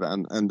competitive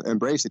and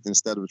embrace it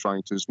instead of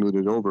trying to smooth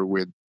it over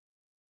with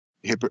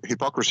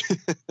hypocrisy.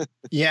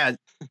 Yeah.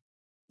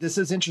 This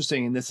is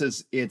interesting. And this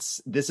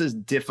is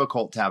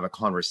difficult to have a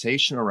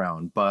conversation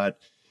around, but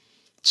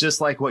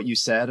just like what you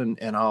said,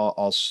 and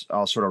I'll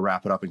sort of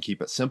wrap it up and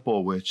keep it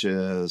simple, which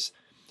is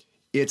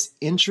it's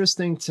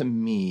interesting to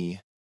me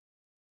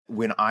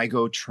when I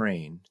go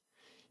train,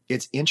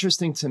 it's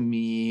interesting to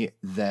me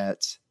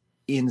that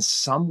in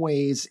some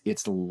ways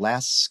it's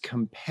less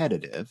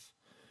competitive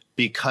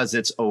because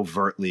it's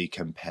overtly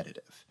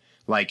competitive.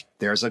 Like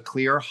there's a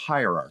clear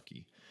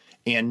hierarchy.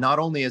 And not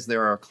only is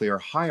there a clear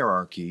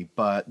hierarchy,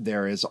 but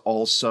there is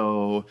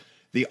also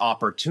the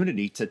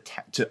opportunity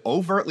to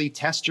overtly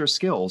test your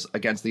skills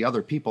against the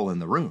other people in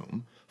the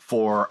room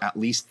for at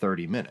least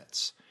 30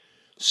 minutes.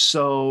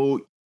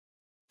 So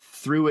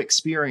through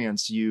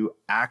experience, you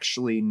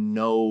actually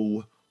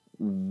know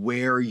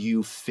where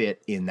you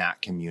fit in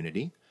that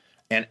community.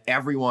 And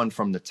everyone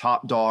from the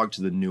top dog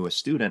to the newest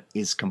student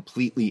is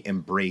completely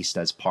embraced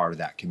as part of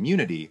that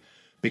community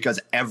because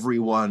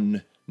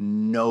everyone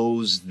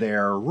knows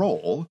their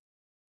role.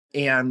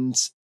 And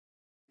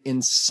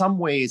in some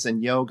ways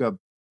in yoga,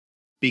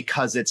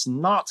 because it's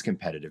not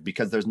competitive,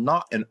 because there's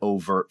not an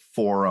overt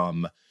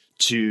forum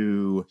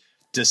to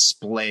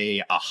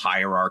display a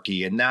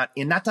hierarchy, and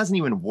that doesn't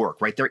even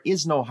work, right? There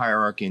is no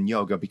hierarchy in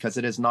yoga because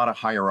it is not a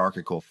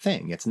hierarchical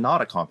thing. It's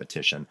not a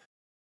competition.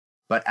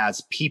 But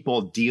as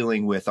people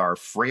dealing with our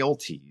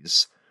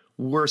frailties,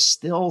 we're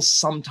still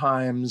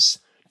sometimes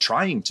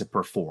trying to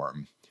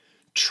perform,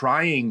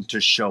 trying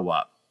to show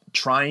up,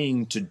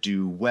 trying to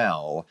do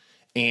well.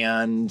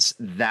 And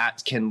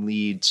that can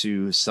lead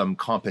to some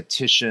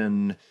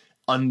competition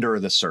under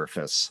the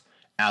surface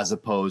as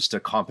opposed to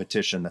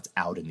competition that's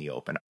out in the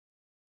open.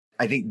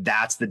 I think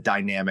that's the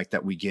dynamic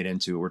that we get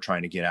into. We're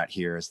trying to get at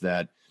here is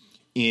that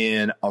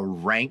in a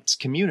ranked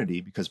community,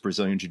 because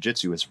Brazilian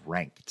Jiu-Jitsu is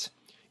ranked,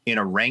 in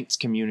a ranked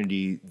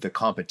community, the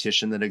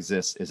competition that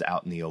exists is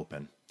out in the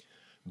open.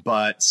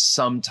 But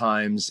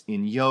sometimes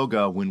in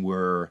yoga, when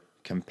we're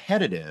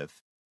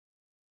competitive,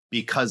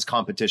 because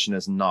competition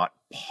is not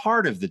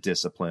part of the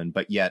discipline,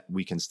 but yet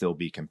we can still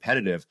be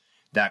competitive,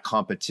 that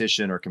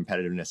competition or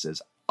competitiveness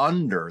is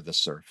under the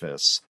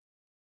surface.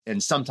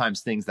 And sometimes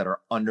things that are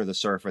under the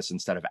surface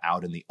instead of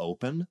out in the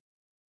open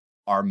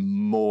are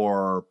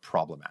more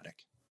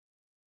problematic.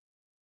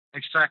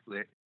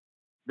 Exactly.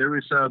 There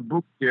is a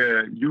book,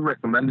 you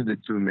recommended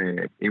it to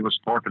me. It was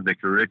part of the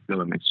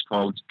curriculum. It's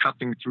called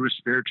Cutting Through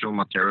Spiritual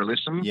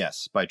Materialism.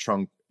 Yes, by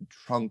Trungpa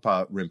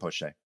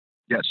Rinpoche.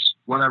 Yes.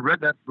 When I read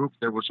that book,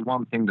 there was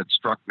one thing that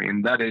struck me,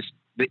 and that is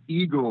the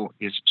ego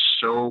is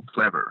so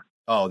clever.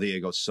 Oh, the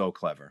ego's so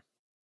clever.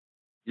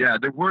 Yeah,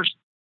 the worst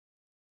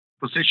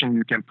position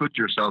you can put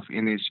yourself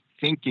in is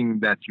thinking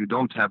that you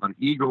don't have an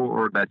ego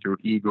or that your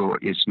ego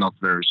is not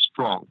very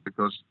strong,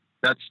 because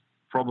that's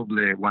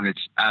probably when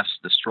it's as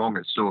the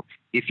strongest. So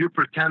if you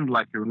pretend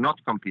like you're not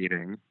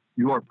competing,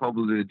 you are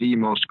probably the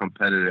most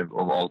competitive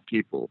of all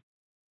people.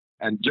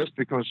 And just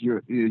because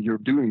you're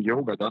doing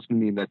yoga doesn't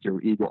mean that your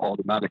ego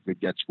automatically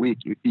gets weak.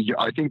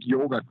 I think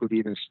yoga could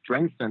even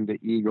strengthen the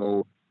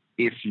ego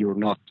if you're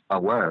not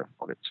aware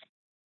of it.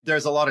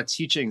 There's a lot of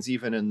teachings,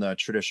 even in the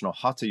traditional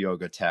Hatha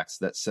Yoga texts,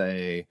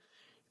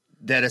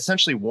 that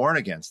essentially warn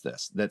against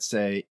this, that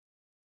say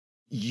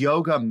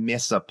yoga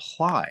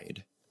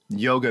misapplied,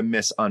 yoga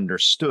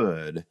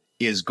misunderstood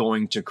is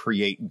going to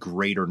create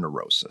greater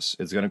neurosis.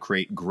 It's going to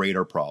create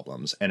greater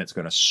problems, and it's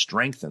going to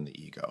strengthen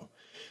the ego.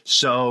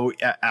 So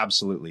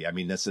absolutely. I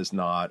mean, this is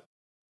not,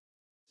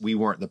 we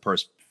weren't the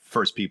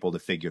first people to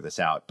figure this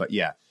out, but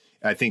yeah,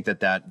 I think that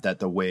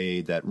the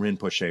way that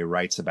Rinpoche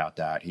writes about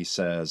that, he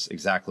says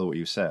exactly what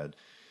you said.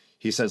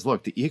 He says,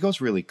 look, the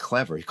ego's really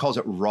clever. He calls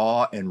it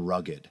raw and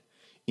rugged.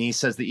 And he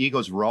says the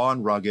ego's raw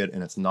and rugged,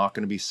 and it's not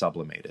going to be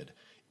sublimated.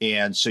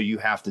 And so you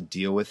have to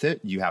deal with it.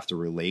 You have to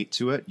relate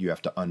to it. You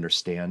have to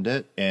understand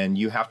it, and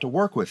you have to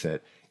work with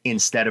it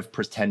instead of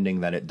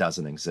pretending that it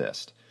doesn't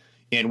exist.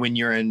 And when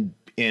you're in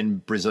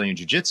Brazilian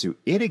Jiu-Jitsu,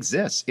 it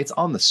exists. It's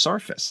on the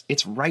surface.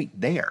 It's right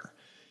there.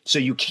 So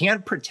you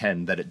can't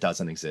pretend that it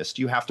doesn't exist.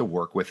 You have to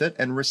work with it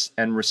and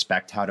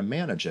respect how to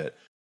manage it.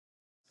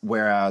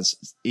 Whereas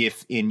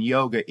if in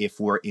yoga, if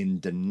we're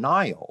in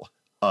denial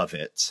of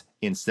it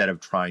instead of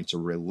trying to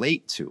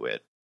relate to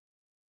it,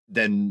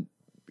 then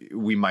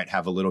we might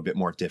have a little bit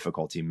more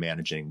difficulty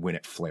managing when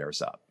it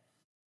flares up.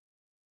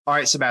 All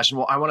right, Sebastian.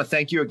 Well, I want to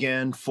thank you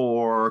again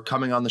for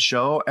coming on the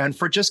show and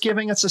for just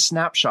giving us a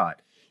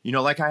snapshot. You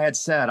know, like I had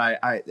said,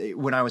 I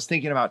when I was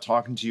thinking about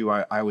talking to you,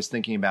 I was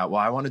thinking about,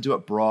 well, I want to do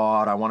it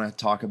broad. I want to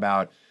talk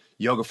about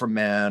yoga for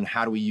men.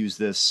 How do we use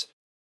this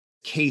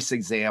case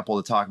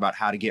example to talk about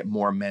how to get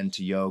more men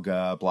to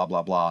yoga, blah,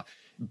 blah, blah.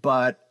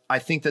 But I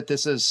think that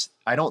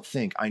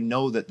I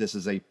know that this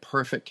is a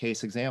perfect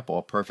case example,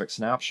 a perfect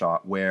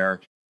snapshot where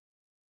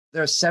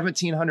there's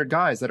 1,700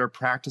 guys that are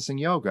practicing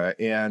yoga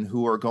and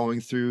who are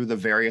going through the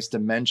various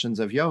dimensions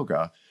of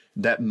yoga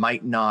that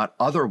might not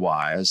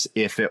otherwise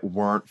if it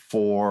weren't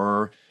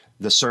for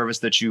the service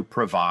that you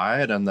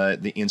provide and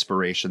the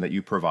inspiration that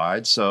you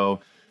provide. So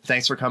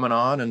thanks for coming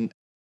on and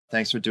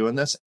thanks for doing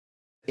this.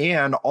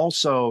 And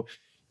also,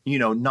 you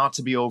know, not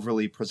to be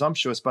overly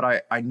presumptuous,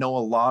 but I know a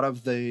lot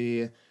of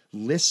the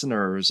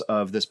listeners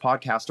of this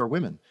podcast are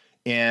women.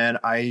 And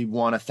I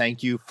want to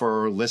thank you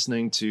for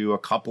listening to a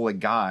couple of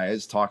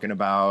guys talking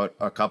about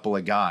a couple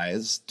of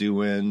guys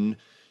doing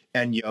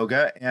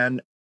yoga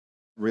and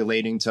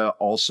relating to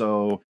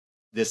also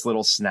this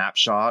little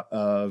snapshot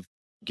of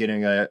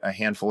getting a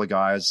handful of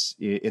guys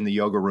in the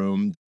yoga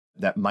room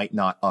that might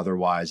not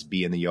otherwise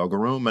be in the yoga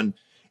room.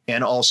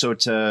 And also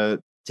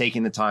to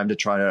taking the time to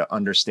try to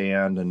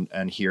understand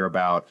and hear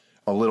about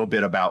a little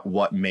bit about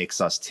what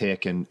makes us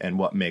tick and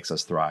what makes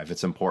us thrive.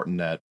 It's important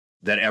that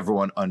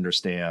everyone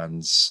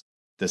understands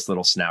this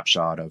little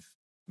snapshot of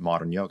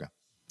modern yoga.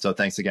 So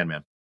thanks again,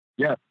 man.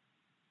 Yeah.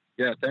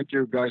 Yeah. Thank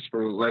you guys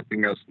for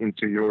letting us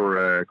into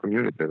your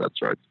community.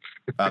 That's right.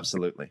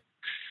 Absolutely.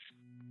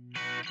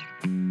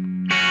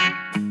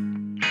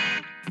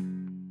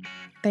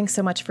 Thanks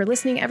so much for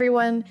listening,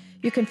 everyone.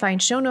 You can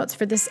find show notes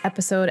for this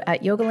episode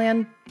at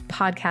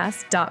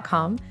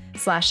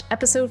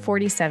yogalandpodcast.com/episode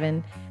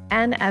 47.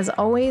 And as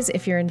always,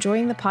 if you're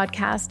enjoying the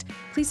podcast,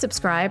 please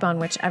subscribe on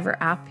whichever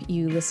app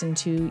you listen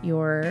to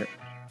your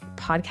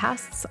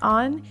podcasts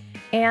on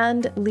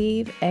and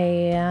leave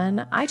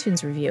an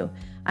iTunes review.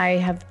 I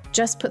have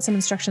just put some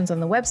instructions on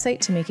the website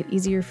to make it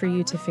easier for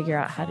you to figure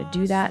out how to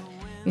do that.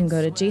 You can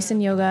go to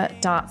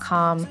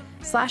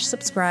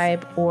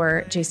jasonyoga.com/subscribe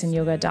or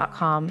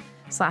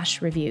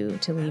jasonyoga.com/review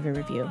to leave a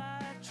review.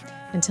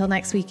 Until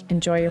next week,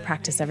 enjoy your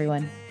practice,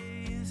 everyone.